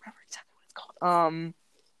remember exactly what it's called.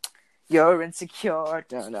 You're insecure.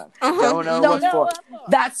 Don't know what for.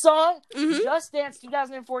 That song, Mhm. Just Dance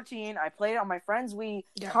 2014. I played it on my friend's Wii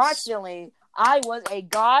constantly. I was a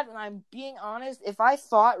god, and I'm being honest. If I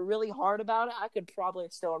thought really hard about it, I could probably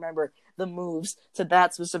still remember the moves to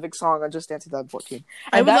that specific song on Just Dance 2014.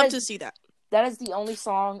 I And would that love is- to see that. That is the only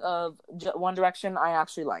song of One Direction I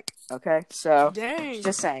actually like. Okay, so Dang.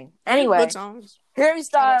 just saying. Anyway, Good songs. Harry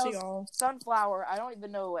Shout out to Styles, y'all. Sunflower. I don't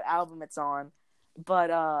even know what album it's on, but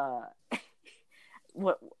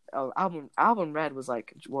what album Red was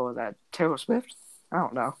like? What was that? Taylor Swift? I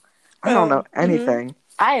don't know. I don't know anything.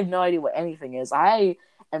 I have no idea what anything is. I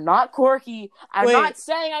am not quirky. I'm not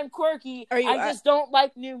saying I'm quirky. I just don't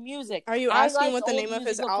like new music. Are you asking what the name of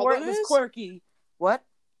his album is? Quirky. What?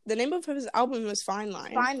 The name of his album is Fine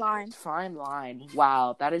Line. Fine Line. Fine Line.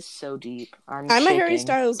 Wow, that is so deep. I'm a Harry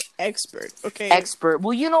Styles expert. Okay. Expert.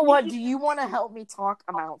 Well, you know what? Do you want to help me talk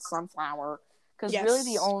about Sunflower? Because really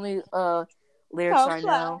the only lyrics I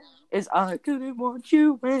know is I couldn't want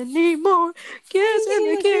you anymore. Kiss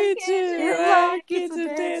in the kitchen, like it's a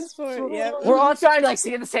dance floor. Yeah. We're all trying to like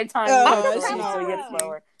sing at the same time. So we get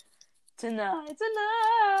slower. Tonight.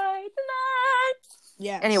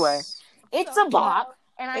 Yeah. Anyway, it's a bop.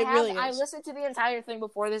 And I listened to the entire thing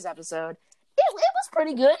before this episode. It was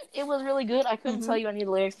pretty good. It was really good. I couldn't tell you any of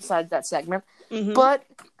the lyrics besides that segment. But,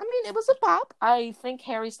 I mean, it was a pop. I think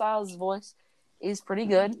Harry Styles' voice is pretty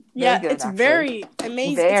good. Yeah, good, it's actually. Very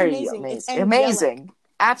amazing. Very it's amazing. It's amazing.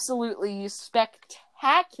 Absolutely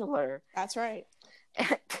spectacular. That's right.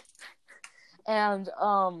 And,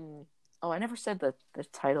 I never said the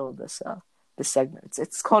title of this segment.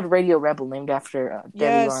 It's called Radio Rebel, named after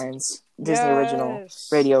Debbie Ryan's Disney original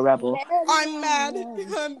Radio Rebel. I'm mad.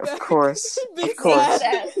 Of course. But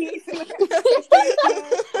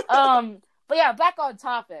yeah, back on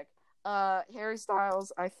topic. Harry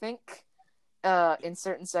Styles, I think in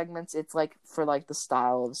certain segments it's like for like the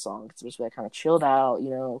style of the song. It's just like kind of chilled out,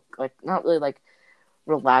 you know, like not really like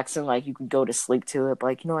relaxing, like you could go to sleep to it, but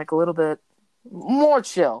like, you know, like a little bit more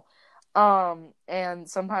chill. And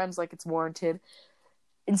sometimes like it's warranted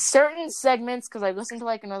in certain segments, because I listened to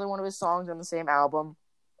like another one of his songs on the same album.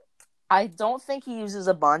 I don't think he uses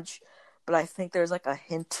a bunch, but I think there's like a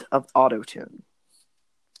hint of auto-tune.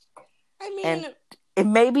 I mean, and it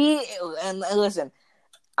may be, and listen,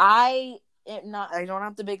 I don't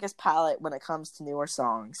have the biggest palette when it comes to newer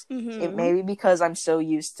songs. It may be because I'm so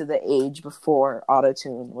used to the age before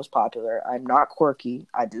auto-tune was popular. I'm not quirky.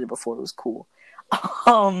 I did it before it was cool.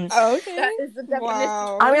 Okay. That is the definition.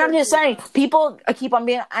 Wow. I mean, I'm just saying, people keep on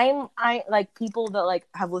being. I like people that like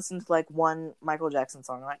have listened to like one Michael Jackson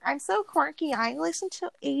song. Like, I'm so quirky. I listen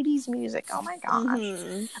to 80s music. Oh my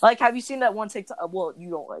gosh! Like, have you seen that one TikTok? Well, you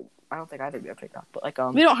don't like. I don't think either of you have TikTok, but like,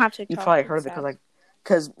 we don't have TikTok. You probably heard of it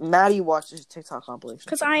because Maddie watches TikTok compilations.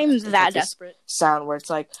 Because I'm that desperate. Sound where it's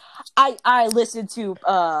like, I listened to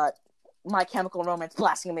My Chemical Romance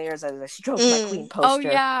blasting in my ears as I stroked my Queen poster. Oh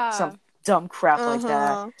yeah. Some dumb crap like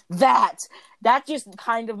that. That just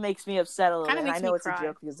kind of makes me upset a little bit. I know it's a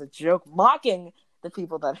joke because it's a joke mocking the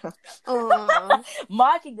people that are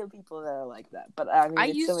mocking the people that are like that. But I mean, I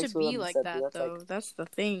used to be like that though. Like, that's the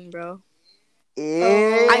thing, bro. Ew.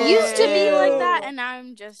 I used to be like that, and now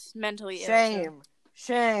I'm just mentally ill.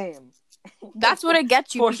 Shame. That's what it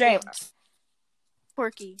gets you. For shame.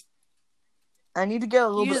 Quirky. I need to get a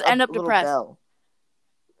little. You bit, just end up depressed. Bell.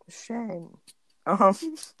 Shame.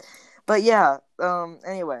 But yeah.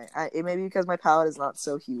 Anyway, it may be because my palette is not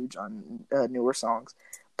so huge on newer songs,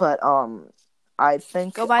 but I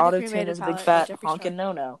think auto-tune is a big fat honkin'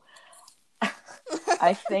 no.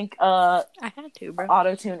 I think I had to, bro.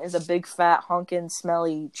 Auto-tune is a big fat honkin'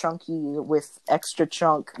 smelly chunky with extra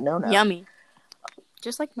chunk no. Yummy.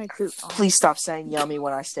 Just like my poop. Please stop saying yummy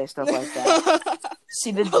when I say stuff like that.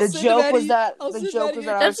 See, the joke was that I was trying to make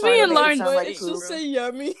it sound like poop. Say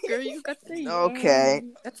yummy. Girl, you got the yummy. Okay.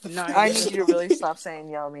 That's nice. I need you to really stop saying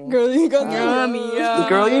yummy. Girl, you got the yummy.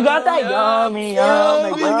 Girl, you got that yummy. Oh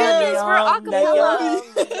my goodness, we're acapella.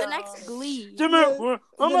 The next Glee. The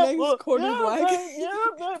next Corny Black.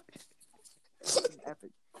 Epic.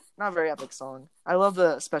 Not very epic song. I love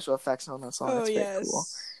the special effects on that song. Oh, it's very yes. cool.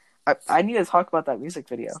 I need to talk about that music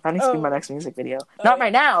video. That needs to be my next music video. Not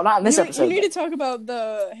right now, not in this episode. You need to talk about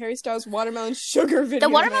the Harry Styles Watermelon Sugar video. The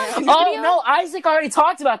Watermelon Sugar video? video? No, Isaac already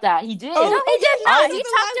talked about that. He did. Oh, no, he did not. He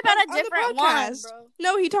talked about a different one, bro.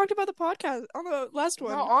 No, he talked about the podcast on the last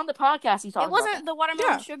one. No, on the podcast he talked about it. Wasn't the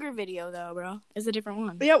Watermelon Sugar video, though, bro. It's a different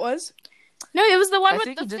one. Yeah, it was. No, it was the one with the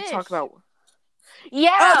fish. I think he did talk about...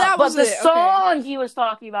 Yeah, but the song he was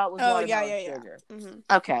talking about was Watermelon Sugar.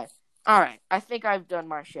 Mm-hmm. Okay. All right, I think I've done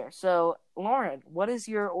my share. So, Lauren, what is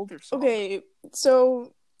your older song? Okay,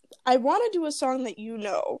 so I want to do a song that you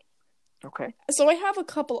know. Okay. So I have a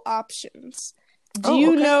couple options. Do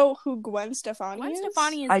you know who Gwen Stefani is? Gwen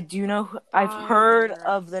Stefani is... I do know. I've heard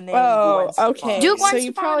of the name Gwen Stefani. Okay. Do Gwen so Stefani,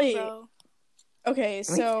 you probably... bro. Okay,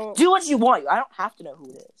 so... Do what you want. I don't have to know who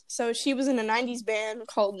it is. So she was in a 90s band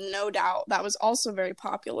called No Doubt that was also very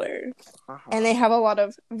popular. And they have a lot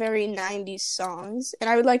of very 90s songs. And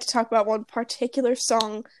I would like to talk about one particular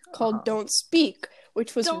song called Don't Speak,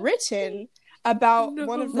 which was written about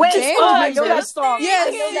one of the band members. I know that song.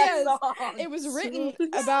 Yes. It was written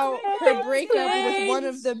about her breakup with one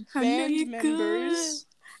of the band members.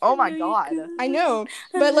 Oh my god. I know.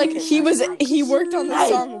 But like he worked on the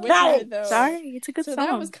song with her though. Sorry, it's a good song. So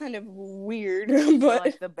that was kind of weird.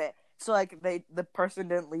 But so the person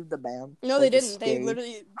didn't leave the band. No, they didn't. They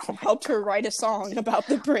literally helped her write a song about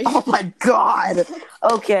the breakup. Oh my god.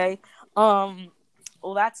 Okay.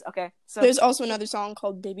 Well, that's okay. So there's also another song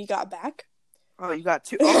called "Baby Got Back." Oh, you got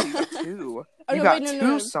two. Oh, you got two.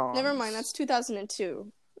 Two songs. Never mind. That's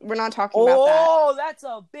 2002. We're not talking about that. Oh, that's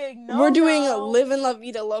a big no. We're doing "Livin' La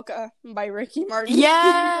Vida Loca" by Ricky Martin.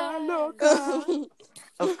 Yeah.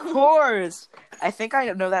 Of course. I think I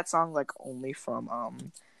know that song like only from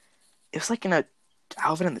it was like in a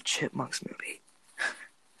Alvin and the Chipmunks movie.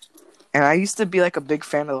 And I used to be like a big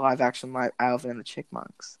fan of the live action Alvin and the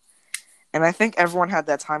Chipmunks. And I think everyone had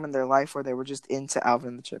that time in their life where they were just into Alvin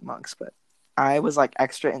and the Chipmunks, but I was like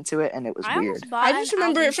extra into it and it was weird. I just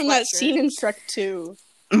remember it from that scene in Shrek 2.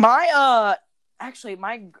 My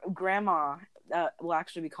grandma well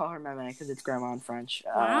actually we call her Meme because it's grandma in French.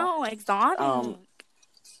 Wow, exotic.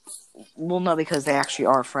 Well, no, because they actually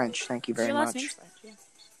are French. Thank you very much. French, yeah.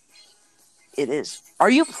 It is. Are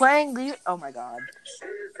you playing the? Oh my god.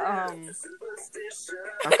 Okay.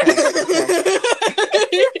 Play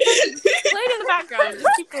it in the background.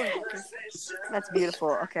 Just keep going. That's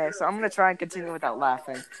beautiful. Okay, so I'm gonna try and continue without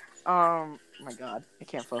laughing. Oh my god, I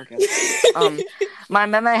can't focus. My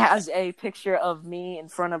meme has a picture of me in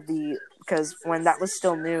front of because when that was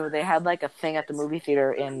still new, they had like a thing at the movie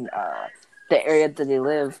theater in the area that they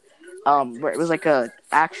live, where it was like a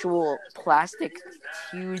actual plastic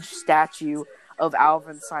huge statue of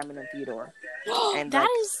Alvin, Simon, and Theodore. And that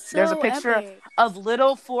is so there's a picture epic. of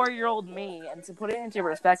little 4-year-old me, and to put it into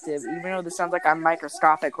perspective, even though this sounds like I'm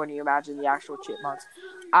microscopic when you imagine the actual chipmunks,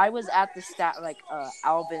 I was at the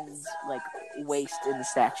Alvin's like waist in the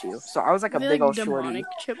statue, so I was like a big old shorty. Demonic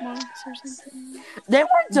chipmunks or something. They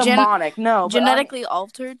weren't demonic, no. Genetically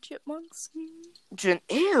altered chipmunks.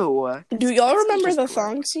 Ew. Do y'all remember the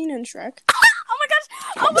thong scene in Shrek? Oh my gosh!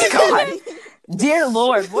 Oh my god! Dear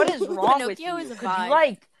Lord, what is wrong with you? Pinocchio is a Could vibe. you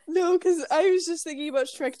like? No, because I was just thinking about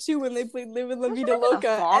Shrek 2 when they played "Live in La Vida Loca."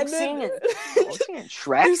 And then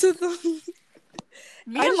Shrek. There's a thong.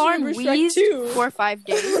 Me and Lauren wheezed for 5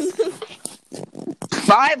 days.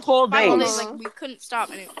 5 whole days. 5 whole days, like we couldn't stop,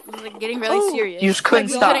 and it was like getting really serious. You just couldn't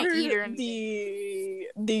stop. We couldn't eat or anything.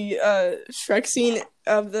 The Shrek scene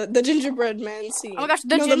of the gingerbread man scene. Oh my gosh,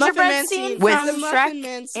 the gingerbread scene with from the Shrek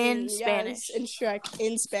man scene in Spanish. Yes, in Shrek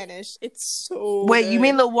in Spanish. It's so Wait, good. you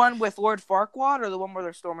mean the one with Lord Farquaad or the one where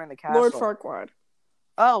they're storming the castle? Lord Farquaad.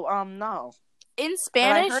 Oh, no. In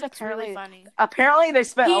Spanish, heard it's really funny. Apparently, they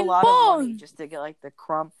spent a lot of money Ping-pong. just to get like the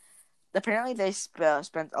crumb. Apparently, they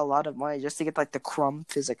spent a lot of money just to get like the crumb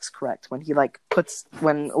physics correct. When he like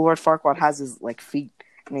when Lord Farquaad has his like feet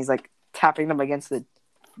and he's like tapping them against the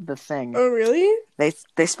thing. Oh, really? They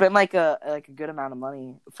spent like a good amount of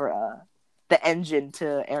money for the engine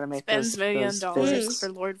to animate Spends $1 million physics. for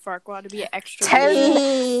Lord Farquaad to be an extra.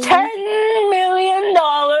 $10 million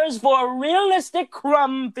for realistic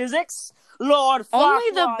crumb physics. Lord Farquaad.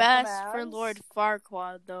 Only the best for Lord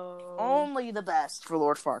Farquaad, though. Only the best for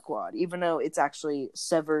Lord Farquaad, even though it's actually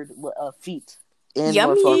severed feet in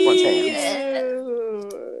Yummy. Lord Farquaad's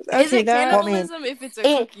hands. Is it cannibalism if it's a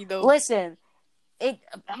cookie, though? Listen, it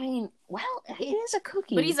is a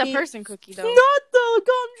cookie. But he's a person cookie, though. Not the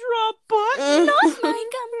gumdrop button. Not my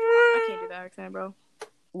gum. I can't do that accent, bro.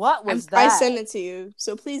 What was that? I sent it to you,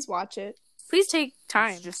 so please watch it. Please take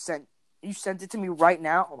time. You sent it to me right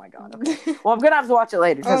now? Oh my god. Okay. Well, I'm gonna have to watch it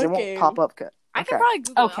later because it won't pop up. I can probably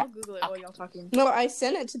Google it. I'll Google it while y'all talking. No, I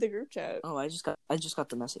sent it to the group chat. Oh, I just got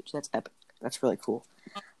the message. That's epic. That's really cool.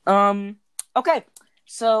 Okay.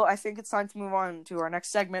 So I think it's time to move on to our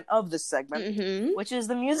next segment of this segment, which is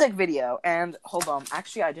the music video. And hold on,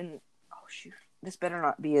 actually, I didn't. Oh shoot, this better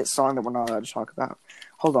not be a song that we're not allowed to talk about.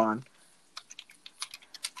 Hold on.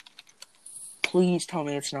 Please tell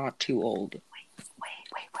me it's not too old. Wait.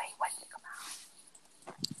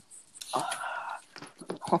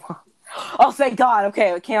 Oh, thank God.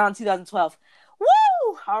 Okay, it came out in 2012.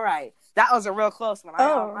 Woo! All right. That was a real close one. I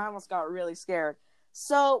almost got really scared.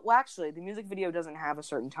 So, well, actually, the music video doesn't have a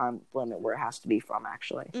certain time limit where it has to be from,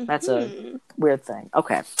 actually. That's a weird thing.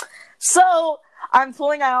 Okay. So, I'm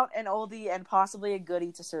pulling out an oldie and possibly a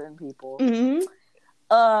goodie to certain people.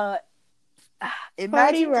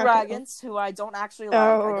 Imagine Rocket. Dragons, who I don't actually like.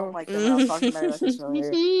 I don't like them. I was talking about it like this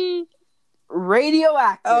earlier.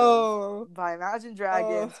 Radioactive by Imagine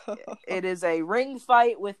Dragons. It is a ring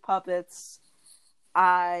fight with puppets.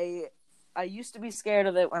 I used to be scared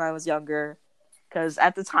of it when I was younger, because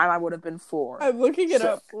at the time I would have been 4. I'm looking it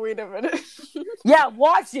up. Wait a minute. Yeah,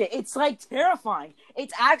 watch it. It's like terrifying.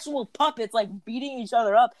 It's actual puppets like beating each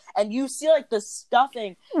other up, and you see like the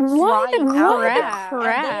stuffing flying out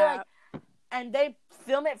of it. And they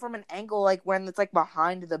film it from an angle like when it's like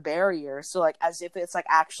behind the barrier, so like as if it's like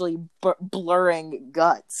actually blurring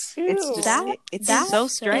guts. Ew. It's just it's so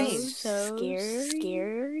strange. So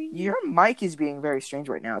scary. Your mic is being very strange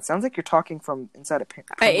right now. It sounds like you're talking from inside a can.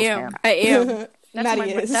 I am.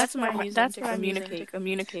 Maddie is. That's what I'm using to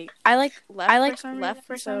communicate. I like left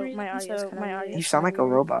for some reason. My audio. You sound like a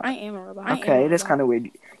robot. I am a robot. Okay, it is kind of weird.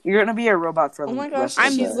 You're gonna be a robot for the Oh my rest gosh,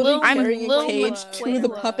 of the she's show. literally I'm carrying a little cage much to the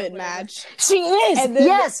way puppet low. match. She is. And then-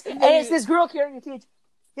 yes, and and then- it's this girl carrying a cage.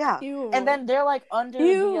 Yeah, Ew. and then they're like under the.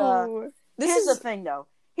 Ew. Here's the thing, though.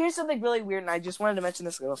 Here's something really weird, and I just wanted to mention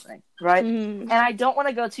this little thing, right? And I don't want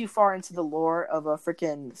to go too far into the lore of a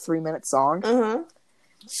freaking 3-minute song.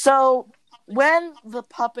 So, when the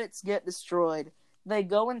puppets get destroyed, they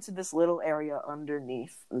go into this little area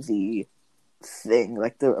underneath the thing,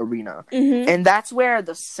 like the arena. And that's where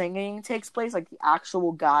the singing takes place. Like, the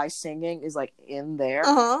actual guy singing is, like, in there.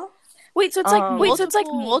 Wait, so it's like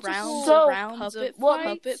multiple puppet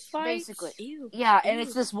fights, basically. Ew. Yeah, and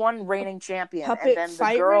it's this one reigning champion, Puppet and then the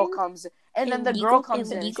fight girl ring? comes, and then the girl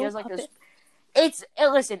comes in, and she has like this. It's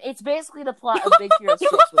listen. It's basically the plot of Big Hero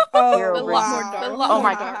 6 with Hero Breaker. Oh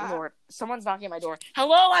my god, Lord! Someone's knocking at my door.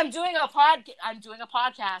 Hello, I'm doing a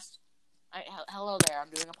podcast. Hello there, I'm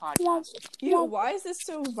doing a podcast. Ew, why is this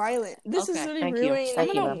so violent? This is literally thank you. ruining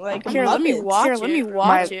Thank you, like Here, let me Muppets.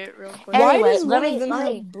 watch it real quick. Why Anyway, does one let of them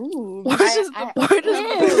me- have boobs? Why does the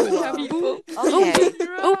boobs have boobs? Okay.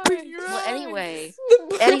 Well, anyway,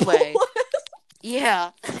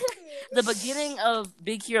 yeah. The beginning of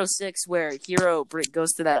Big Hero 6, where Hero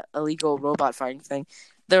goes to that illegal robot fighting thing,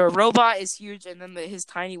 the robot is huge, and then his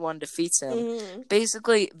tiny one defeats him.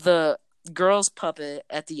 Basically, the girl's puppet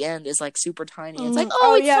at the end is like super tiny. It's like,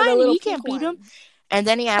 it's tiny, you can't beat him. And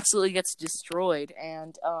then he absolutely gets destroyed.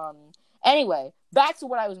 And anyway, back to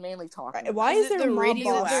what I was mainly talking about. Why is there the mob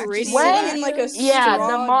radio- boss the radio- sitting in like a Yeah, the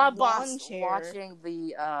straw mob lawn boss chair? watching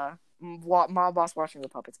the mob boss watching the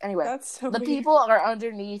puppets. Anyway, That's so the weird. people are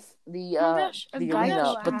underneath the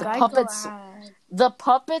arena, but the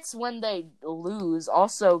puppets when they lose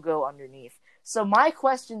also go underneath. So my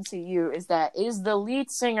question to you is the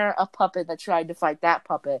lead singer a puppet that tried to fight that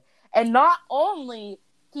puppet? And not only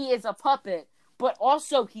he is a puppet, but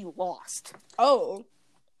also he lost. Oh.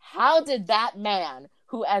 How did that man,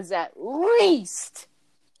 who has at least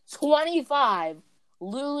 25,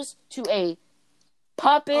 lose to a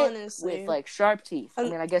puppet Honestly. with like sharp teeth? I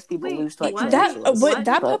mean, I guess people lose to like That tarantulas, that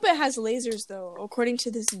but- puppet has lasers though, according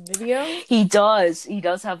to this video. He does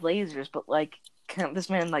have lasers, but like, can't this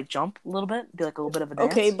man like jump a little bit? Be like a little bit of a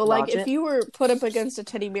dance? Okay, but like Dodge if it? you were put up against a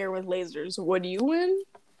teddy bear with lasers, would you win?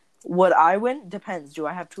 Would I win? Depends. Do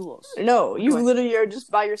I have tools? No, you What? literally are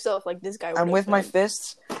just by yourself like this guy. I'm would've with my been.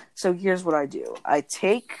 fists. So here's what I do. I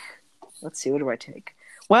take. Let's see. What do I take?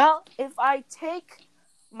 Well, if I take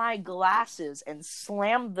my glasses and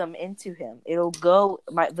slam them into him, it'll go.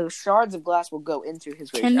 The shards of glass will go into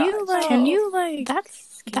his. Can you like?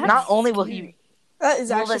 That's Not only will he That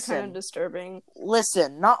is Well, actually listen. kind of disturbing.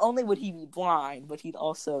 listen. Not only would he be blind, but he'd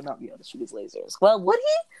also not be able to shoot his lasers. Well, would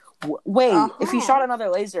he? Wait. If he shot another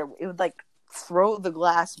laser, it would like throw the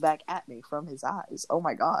glass back at me from his eyes. Oh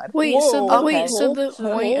my god. Wait, Okay. so the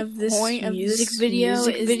Whole point of this point music video is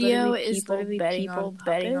literally people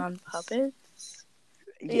betting on puppets?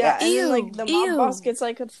 Yeah, and then, like the mob Ew. boss gets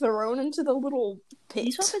like thrown into the little pit.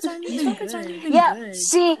 These puppets aren't even good. Yeah,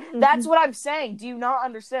 see, that's what I'm saying. Do you not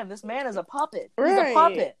understand? This man is a puppet. He's a Right.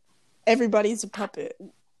 puppet. Everybody's a puppet.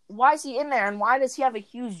 Why is he in there, and why does he have a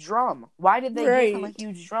huge drum? Why did they give him a Right.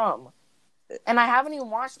 huge drum? And I haven't even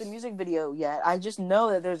watched the music video yet. I just know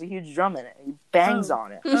that there's a huge drum in it. He bangs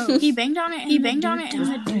on it. He banged on it. And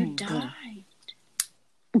the dude died.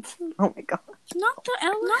 Oh my god. Not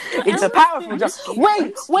the It's a powerful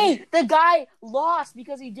drum. Wait! The guy lost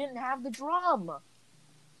because he didn't have the drum.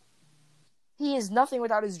 He is nothing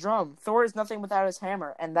without his drum. Thor is nothing without his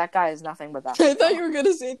hammer, and that guy is nothing without his I thought you were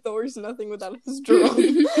gonna say Thor's nothing without his drum.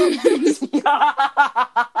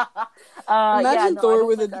 Imagine Thor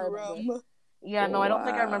with a drum. Yeah, no, I don't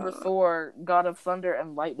think I remember Thor, God of Thunder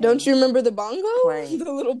and Lightning. Don't you remember the bongo? Playing.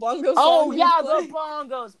 The little bongo song. Oh, he yeah, played? the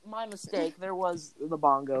bongos. My mistake. There was the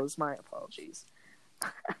bongos. My apologies.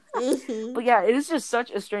 But yeah, it is just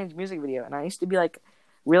such a strange music video, and I used to be like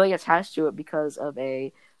really attached to it because of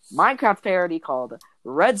a Minecraft parody called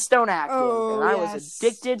Redstone Active, and I was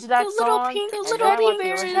addicted to that song. The little teddy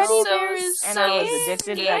bear is and I was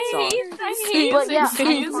addicted to that song. But yeah,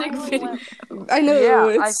 I know.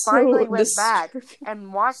 I finally went back disturbing.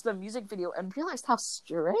 and watched the music video and realized how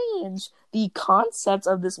strange the concept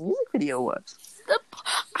of this music video was.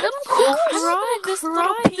 This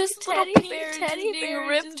little teddy bear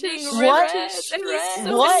ripped his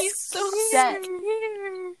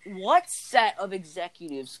What set of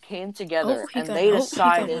executives came together and they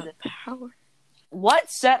decided? What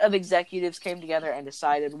set of executives came together and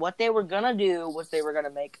decided what they were gonna do was they were gonna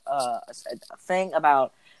make a thing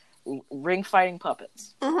about ring fighting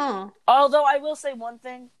puppets. Although I will say one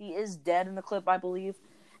thing, he is dead in the clip, I believe.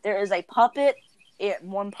 There is a puppet in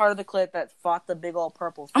one part of the clip that fought the big old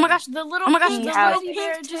purple thing. Oh my gosh, the little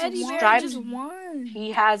bear just won.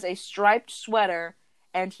 He has a striped sweater,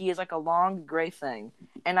 and he is like a long gray thing.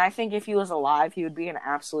 And I think if he was alive, he would be an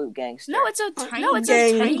absolute gangster. No, it's a teddy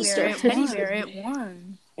bear. It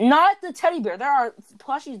won. Not the teddy bear. There are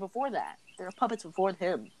plushies before that. There are puppets before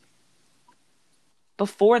him.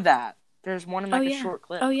 Before that, there's one in a short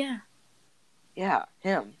clip. Oh yeah. Yeah,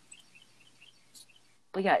 him.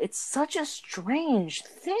 But yeah, it's such a strange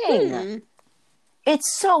thing.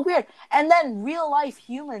 It's so weird. And then real life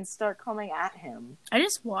humans start coming at him. I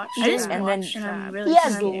just watched. He has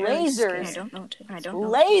lasers. I don't know.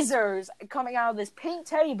 Lasers coming out of this pink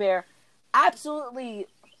teddy bear absolutely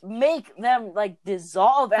make them like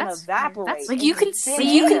dissolve and evaporate. Like you can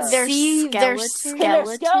see their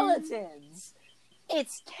skeletons.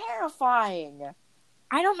 It's terrifying.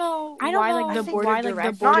 I don't know why the board of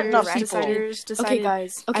directors decided. Okay,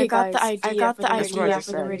 guys. I got the idea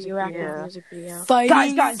for the radioactive music video.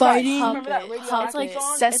 Fighting. Remember that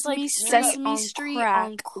It's Sesame Street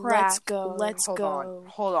on crack. Let's go.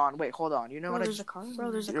 Hold on. You know what? There's a car.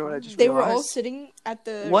 Bro, there's a car. They were all sitting at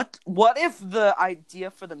the. What if the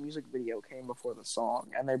idea for the music video came before the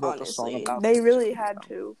song, and they wrote the song about? They really had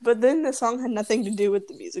to, but then the song had nothing to do with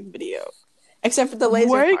the music video, except for the laser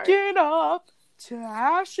part. Waking up to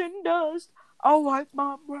ash and dust, I'll wipe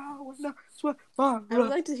my brow and I sweat my I would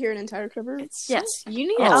like to hear an entire cover. Yes, you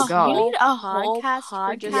need a podcast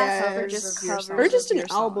for just covers, or just an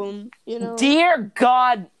album. You know, dear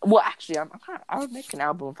God. Well, actually, I would make an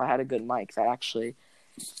album if I had a good mic that actually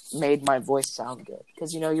made my voice sound good.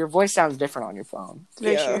 Because your voice sounds different on your phone. It's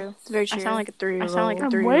very true. It's very true. I sound like a 3-year-old.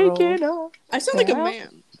 I'm waking up. I sound like a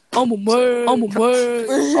man. I'm a man. All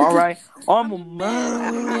right. I'm a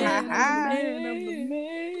man.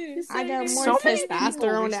 I got more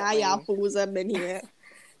testosterone than y'all fools up in here.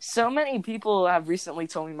 So many people have recently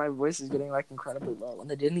told me my voice is getting like incredibly low, and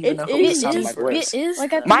they didn't even know how to sound my voice. It is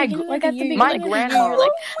my grandma,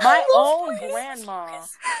 my own grandma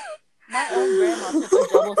took a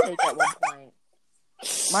double take at one point.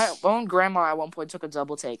 My own grandma at one point took a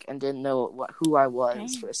double take and didn't know who I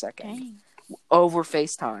was for a second over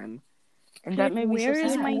FaceTime, and that made me so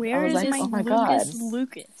sad. Where is oh my God,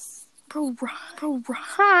 Lucas? Bro,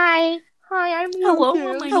 hi, I'm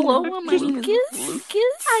Lucas. Hello, my Lucas.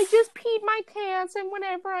 I just peed my pants, and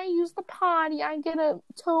whenever I use the potty, I get a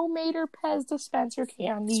Tomater Pez dispenser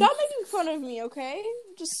candy. Stop making fun of me, okay?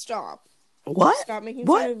 Just stop. What? Stop making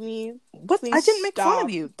fun of me. What? I didn't make fun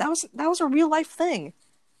of you. That was a real life thing.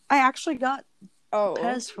 I actually got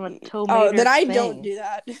Pez from a Tomater then I don't do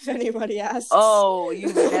that, if anybody asks. Oh,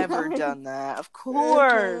 you've never done that. Of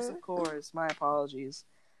course. My apologies.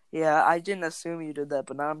 Yeah, I didn't assume you did that,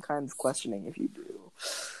 but now I'm kind of questioning if you do.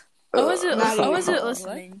 I wasn't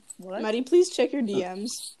listening. What? Maddie, please check your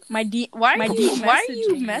DMs. Why are you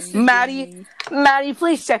messaging me? Maddie,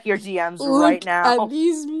 please check your DMs right now. At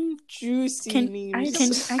these juicy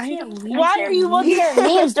memes. Why are you looking at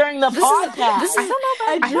memes during the podcast? This is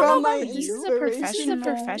a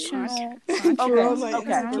professional.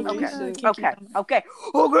 Okay.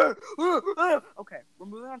 We're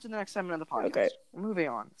moving on to the next segment of the podcast. Okay. We're moving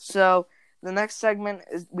on. So the next segment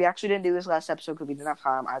is, we actually didn't do this last episode because we didn't have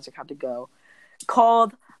time. Isaac had to go.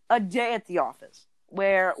 Called A Day at the Office,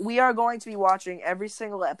 where we are going to be watching every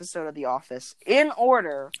single episode of The Office in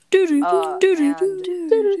order and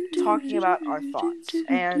talking about our thoughts.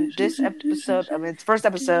 And this episode, it's the first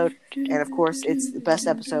episode, and of course, it's the best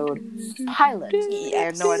episode pilot.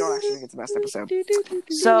 And no, I don't actually think it's the best episode.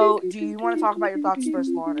 So, do you want to talk about your thoughts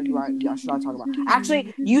first, Lauren, or should I talk about it?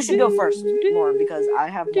 Actually, you should go first, Lauren, because I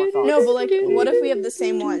have more thoughts. No, but what if we have the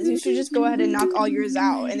same ones? You should just go ahead and knock all yours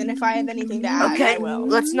out, and then if I have anything to add, I will.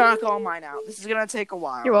 Let's knock all mine out. This is going to take take a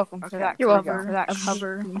while. You're welcome for that. You're welcome for that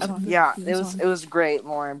cover. Yeah, it was great,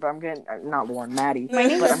 Lauren. But I'm getting not Lauren, Maddie. My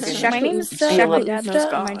name is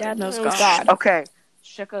Sheka. My dad knows God. Okay,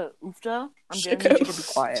 Sheka Ufta. I'm getting you to be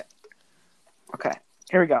quiet. Okay,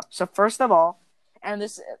 here we go. So first of all, and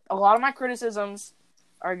a lot of my criticisms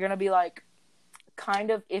are gonna be like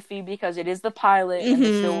kind of iffy because it is the pilot and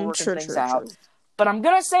they're still working things out. True. But I'm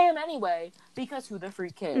gonna say them anyway because who the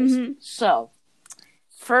freak cares? So,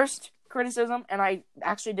 first criticism, and I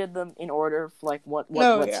actually did them in order of like what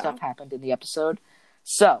stuff happened in the episode.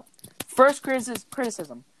 So, first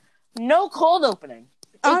criticism: no cold opening.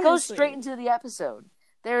 It goes straight into the episode.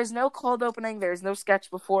 There is no cold opening. There is no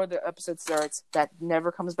sketch before the episode starts. That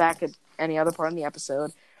never comes back at any other part in the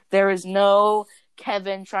episode. There is no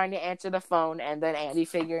Kevin trying to answer the phone and then Andy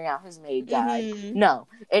figuring out his maid died. No,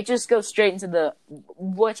 it just goes straight into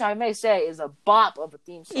which I may say is a bop of a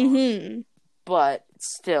theme song. But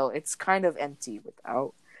still, it's kind of empty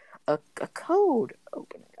without a cold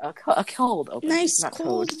opening. A cold opening. Nice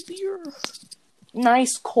cold beer.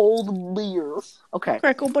 Nice cold beer. Okay.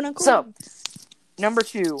 So, number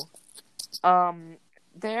 2. Okay.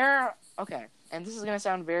 And this is going to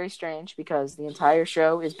sound very strange because the entire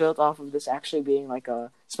show is built off of this actually being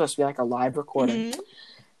supposed to be like a live recording.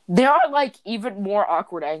 There are like even more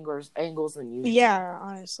awkward angles than usual. Yeah,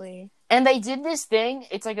 honestly. And they did this thing.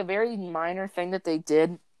 It's like a very minor thing that they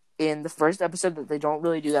did in the first episode that they don't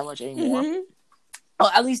really do that much anymore. Oh,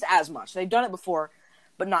 at least as much. They've done it before,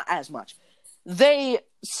 but not as much. They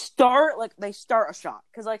start a shot.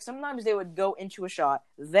 Because like sometimes they would go into a shot,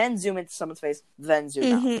 then zoom into someone's face, then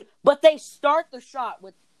zoom out. But they start the shot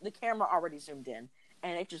with the camera already zoomed in.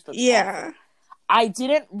 And it just looks awful. I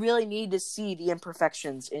didn't really need to see the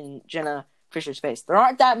imperfections in Jenna Fischer's face. There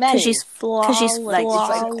aren't that many. Because she's flawless.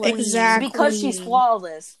 Exactly. Because she's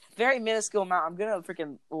flawless. Very minuscule amount. I'm going to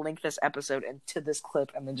freaking link this episode into this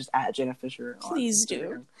clip and then just add Jenna Fischer. Please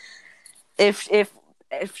do. If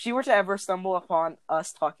she were to ever stumble upon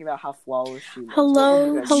us talking about how flawless she was.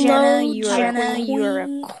 Hello, Jenna, you are a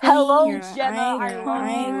queen. Hello, Jenna.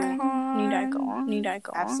 Need I go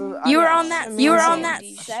on? Absolutely. You were on that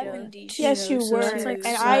 70s. Yes, you were.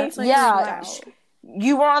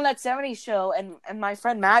 You were on that 70s show, and my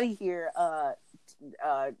friend Maddie here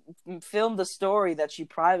filmed the story that she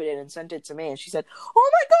privated and sent it to me, and she said,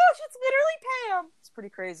 "Oh my gosh, it's literally Pam." It's pretty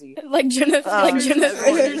crazy. Like Jenna.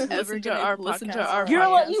 Listen to our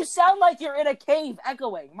podcast. You sound like you're in a cave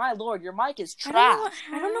echoing. My lord, your mic is trash.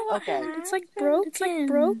 I don't know what happened. It's like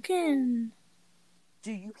broken.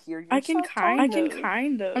 Do you hear yourself? I can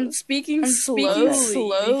kind of. I'm speaking slowly.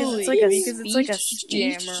 Because it's like a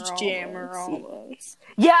speech jammer almost.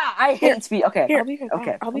 Yeah, I hate speech. Okay.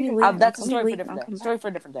 Okay. I'll be late. That's a story for a different day. Story for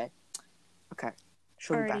a different day. Okay.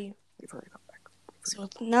 She'll be back. We've already come back. So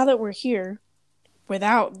now that we're here,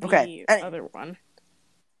 without the other one.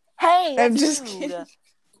 Hey, I'm just kidding.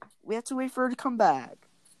 We have to wait for her to come back.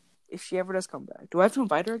 If she ever does come back. Do I have to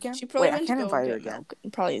invite her again? I can't invite her again.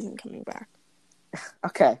 Probably isn't coming back.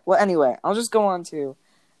 Okay. Well, anyway, I'll just go on to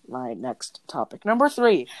my next topic. Number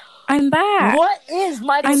 3. I'm back. What is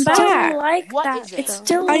Michael I'm back. Like what that, is it? It's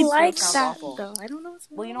still like that, though. I don't know what's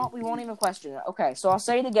Well, you know what? We won't even question it. Okay, so I'll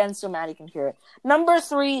say it again so Maddie can hear it. Number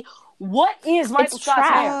 3. What is Michael Scott's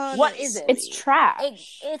hair? What is it? It's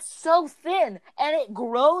trash. It's so thin, and it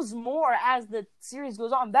grows more as the series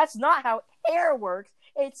goes on. That's not how hair works.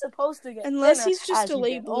 It's supposed to get unless he's just a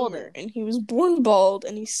late bloomer, and he was born bald,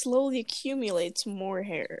 and he slowly accumulates more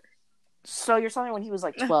hair. So you're telling me when he was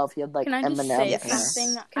like 12, he had like Eminem hair?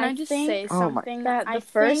 Can I just say something? That the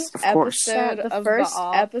first episode of The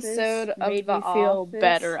Office made me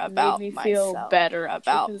feel better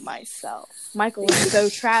about myself. Michael was so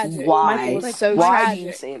tragic. Why? Michael was so Why tragic. do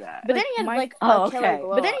you say that? But then he had killer glow up.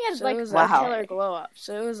 But then he had a killer glow up,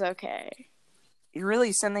 so it was okay. You're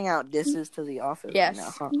really sending out disses to The Office right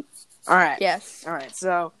now, huh? All right. Yes. All right.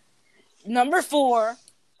 So, number 4,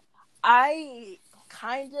 I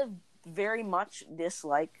kind of very much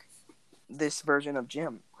dislike this version of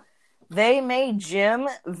Jim. They made Jim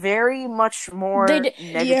very much more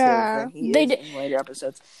negative than he is in later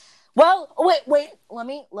episodes. Well, wait. Let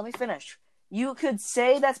me finish. You could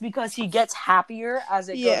say that's because he gets happier as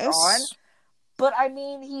it goes on. But, I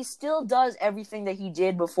mean, he still does everything that he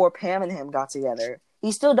did before Pam and him got together.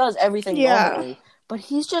 He still does everything normally. But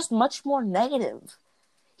he's just much more negative.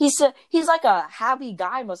 He's like a happy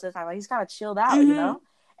guy most of the time. Like, he's kind of chilled out, you know?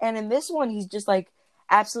 And in this one, he's just, like,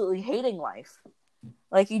 absolutely hating life.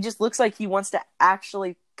 Like, he just looks like he wants to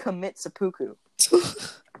actually commit seppuku.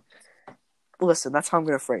 Listen, that's how I'm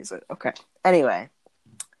going to phrase it. Okay. Anyway.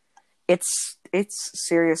 it's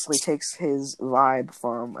seriously takes his vibe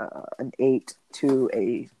from an 8 to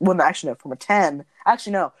a from a 10.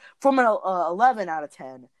 Actually, no, from an 11 out of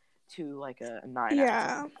 10 to like a 9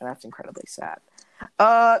 out of 10, and that's incredibly sad.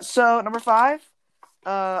 So number 5,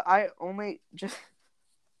 I only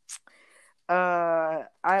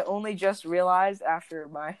just realized after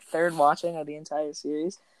my third watching of the entire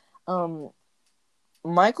series,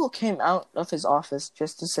 Michael came out of his office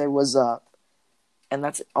just to say "what's up," and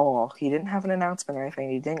that's all. He didn't have an announcement or anything.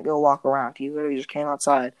 He didn't go walk around. He literally just came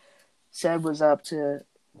outside, said "what's up" to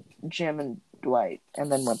Jim and Dwight,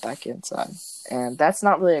 and then went back inside. And that's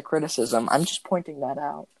not really a criticism. I'm just pointing that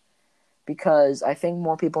out because I think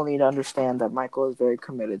more people need to understand that Michael is very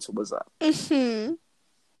committed to "what's up." Mm-hmm.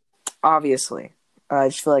 Obviously, I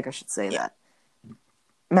just feel like I should say that.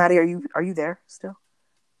 Maddie, are you there still?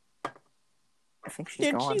 I think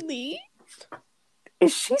she's gone. Did she leave?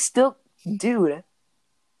 Is she still... Dude.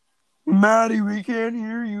 Maddie, we can't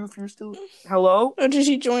hear you if you're still... Hello? Oh, did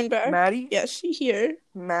she join back? Maddie? Yeah, she's here.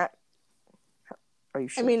 Are you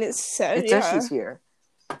sure? I mean, it says she's here.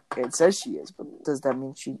 It says she is, but does that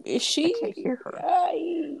mean she... Is she? I can't hear her.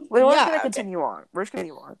 Wait, we're just going to continue on. We're just going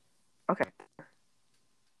to continue on. Okay.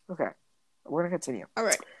 We're going to continue. All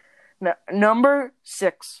right. Now, number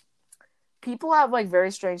 6. People have like very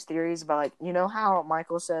strange theories about like, you know how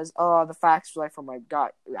Michael says, "Oh, the fax like from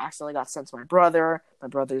accidentally got sent to my brother. My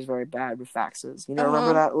brother is very bad with faxes." You know,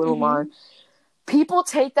 remember that little line? People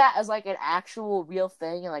take that as like an actual real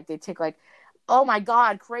thing, and like they take like, "Oh my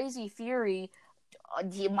God, crazy theory."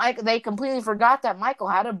 They completely forgot that Michael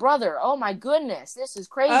had a brother. Oh my goodness, this is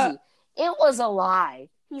crazy. It was a lie.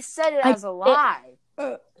 He said it as a lie.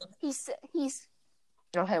 He's.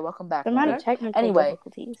 Oh, hey, welcome back. The amount of technical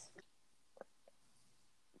difficulties.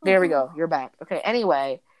 There we go. You're back. Okay,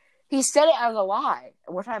 anyway. He said it as a lie.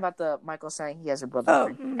 We're talking about the Michael saying he has a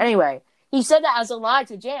brother. Anyway, he said that as a lie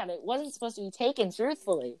to Jan. It wasn't supposed to be taken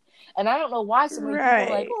truthfully. And I don't know why so many people are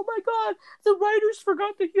like, "Oh my God, the writers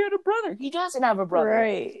forgot that he had a brother." He doesn't have a brother.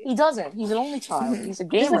 Right. He doesn't. He's an only child. He's a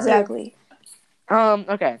gamer. Exactly.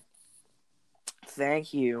 Okay.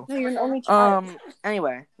 Thank you. No, you're an only child.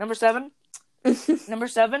 Anyway, number 7. Number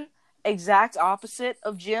 7. Exact opposite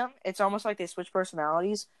of Jim. It's almost like they switch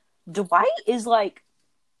personalities. Dwight is like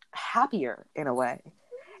happier in a way,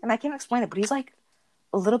 and I can't explain it, but he's like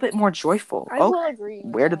a little bit more joyful. I will agree.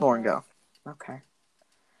 Where did Lauren go? Okay,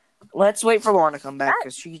 let's wait for Lauren to come back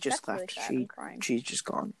because she just left. Really She's just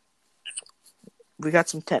gone. We got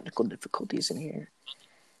some technical difficulties in here.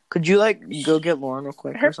 Could you like go get Lauren real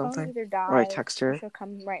quick or something? Either die, or I text her. She'll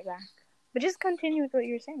come right back. But just continue with what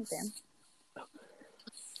you're saying, Sam.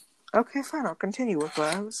 Okay, fine. I'll continue with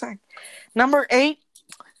what I was saying. Number 8,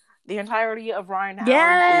 the entirety of Ryan Howard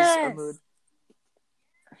is a mood.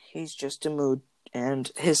 He's just a mood, and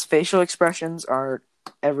his facial expressions are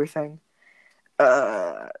everything.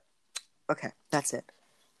 Okay, that's it.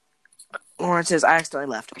 Lauren says, "I accidentally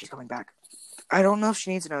left." She's coming back. I don't know if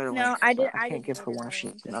she needs another link. I can't give her one if she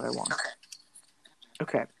needs another one.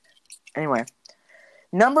 Okay. Anyway,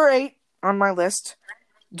 number 8 on my list.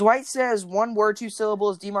 Dwight says 1 word, 2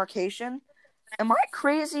 syllables, demarcation. Am I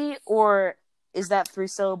crazy, or is that 3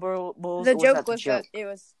 syllables? The joke was that it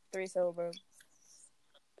was 3 syllables.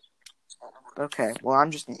 Okay, well,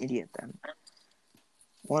 I'm just an idiot then.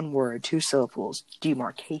 1 word, 2 syllables,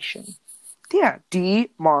 demarcation. Yeah,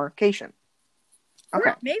 demarcation.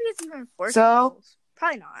 Okay. Maybe it's even 4 syllables.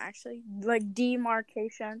 Probably not, actually. Like,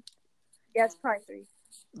 demarcation. Yeah, it's probably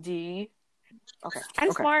 3. Okay.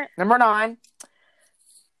 I'm smart. Number 9.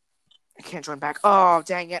 I can't join back. Oh,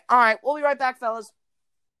 dang it. All right, we'll be right back, fellas.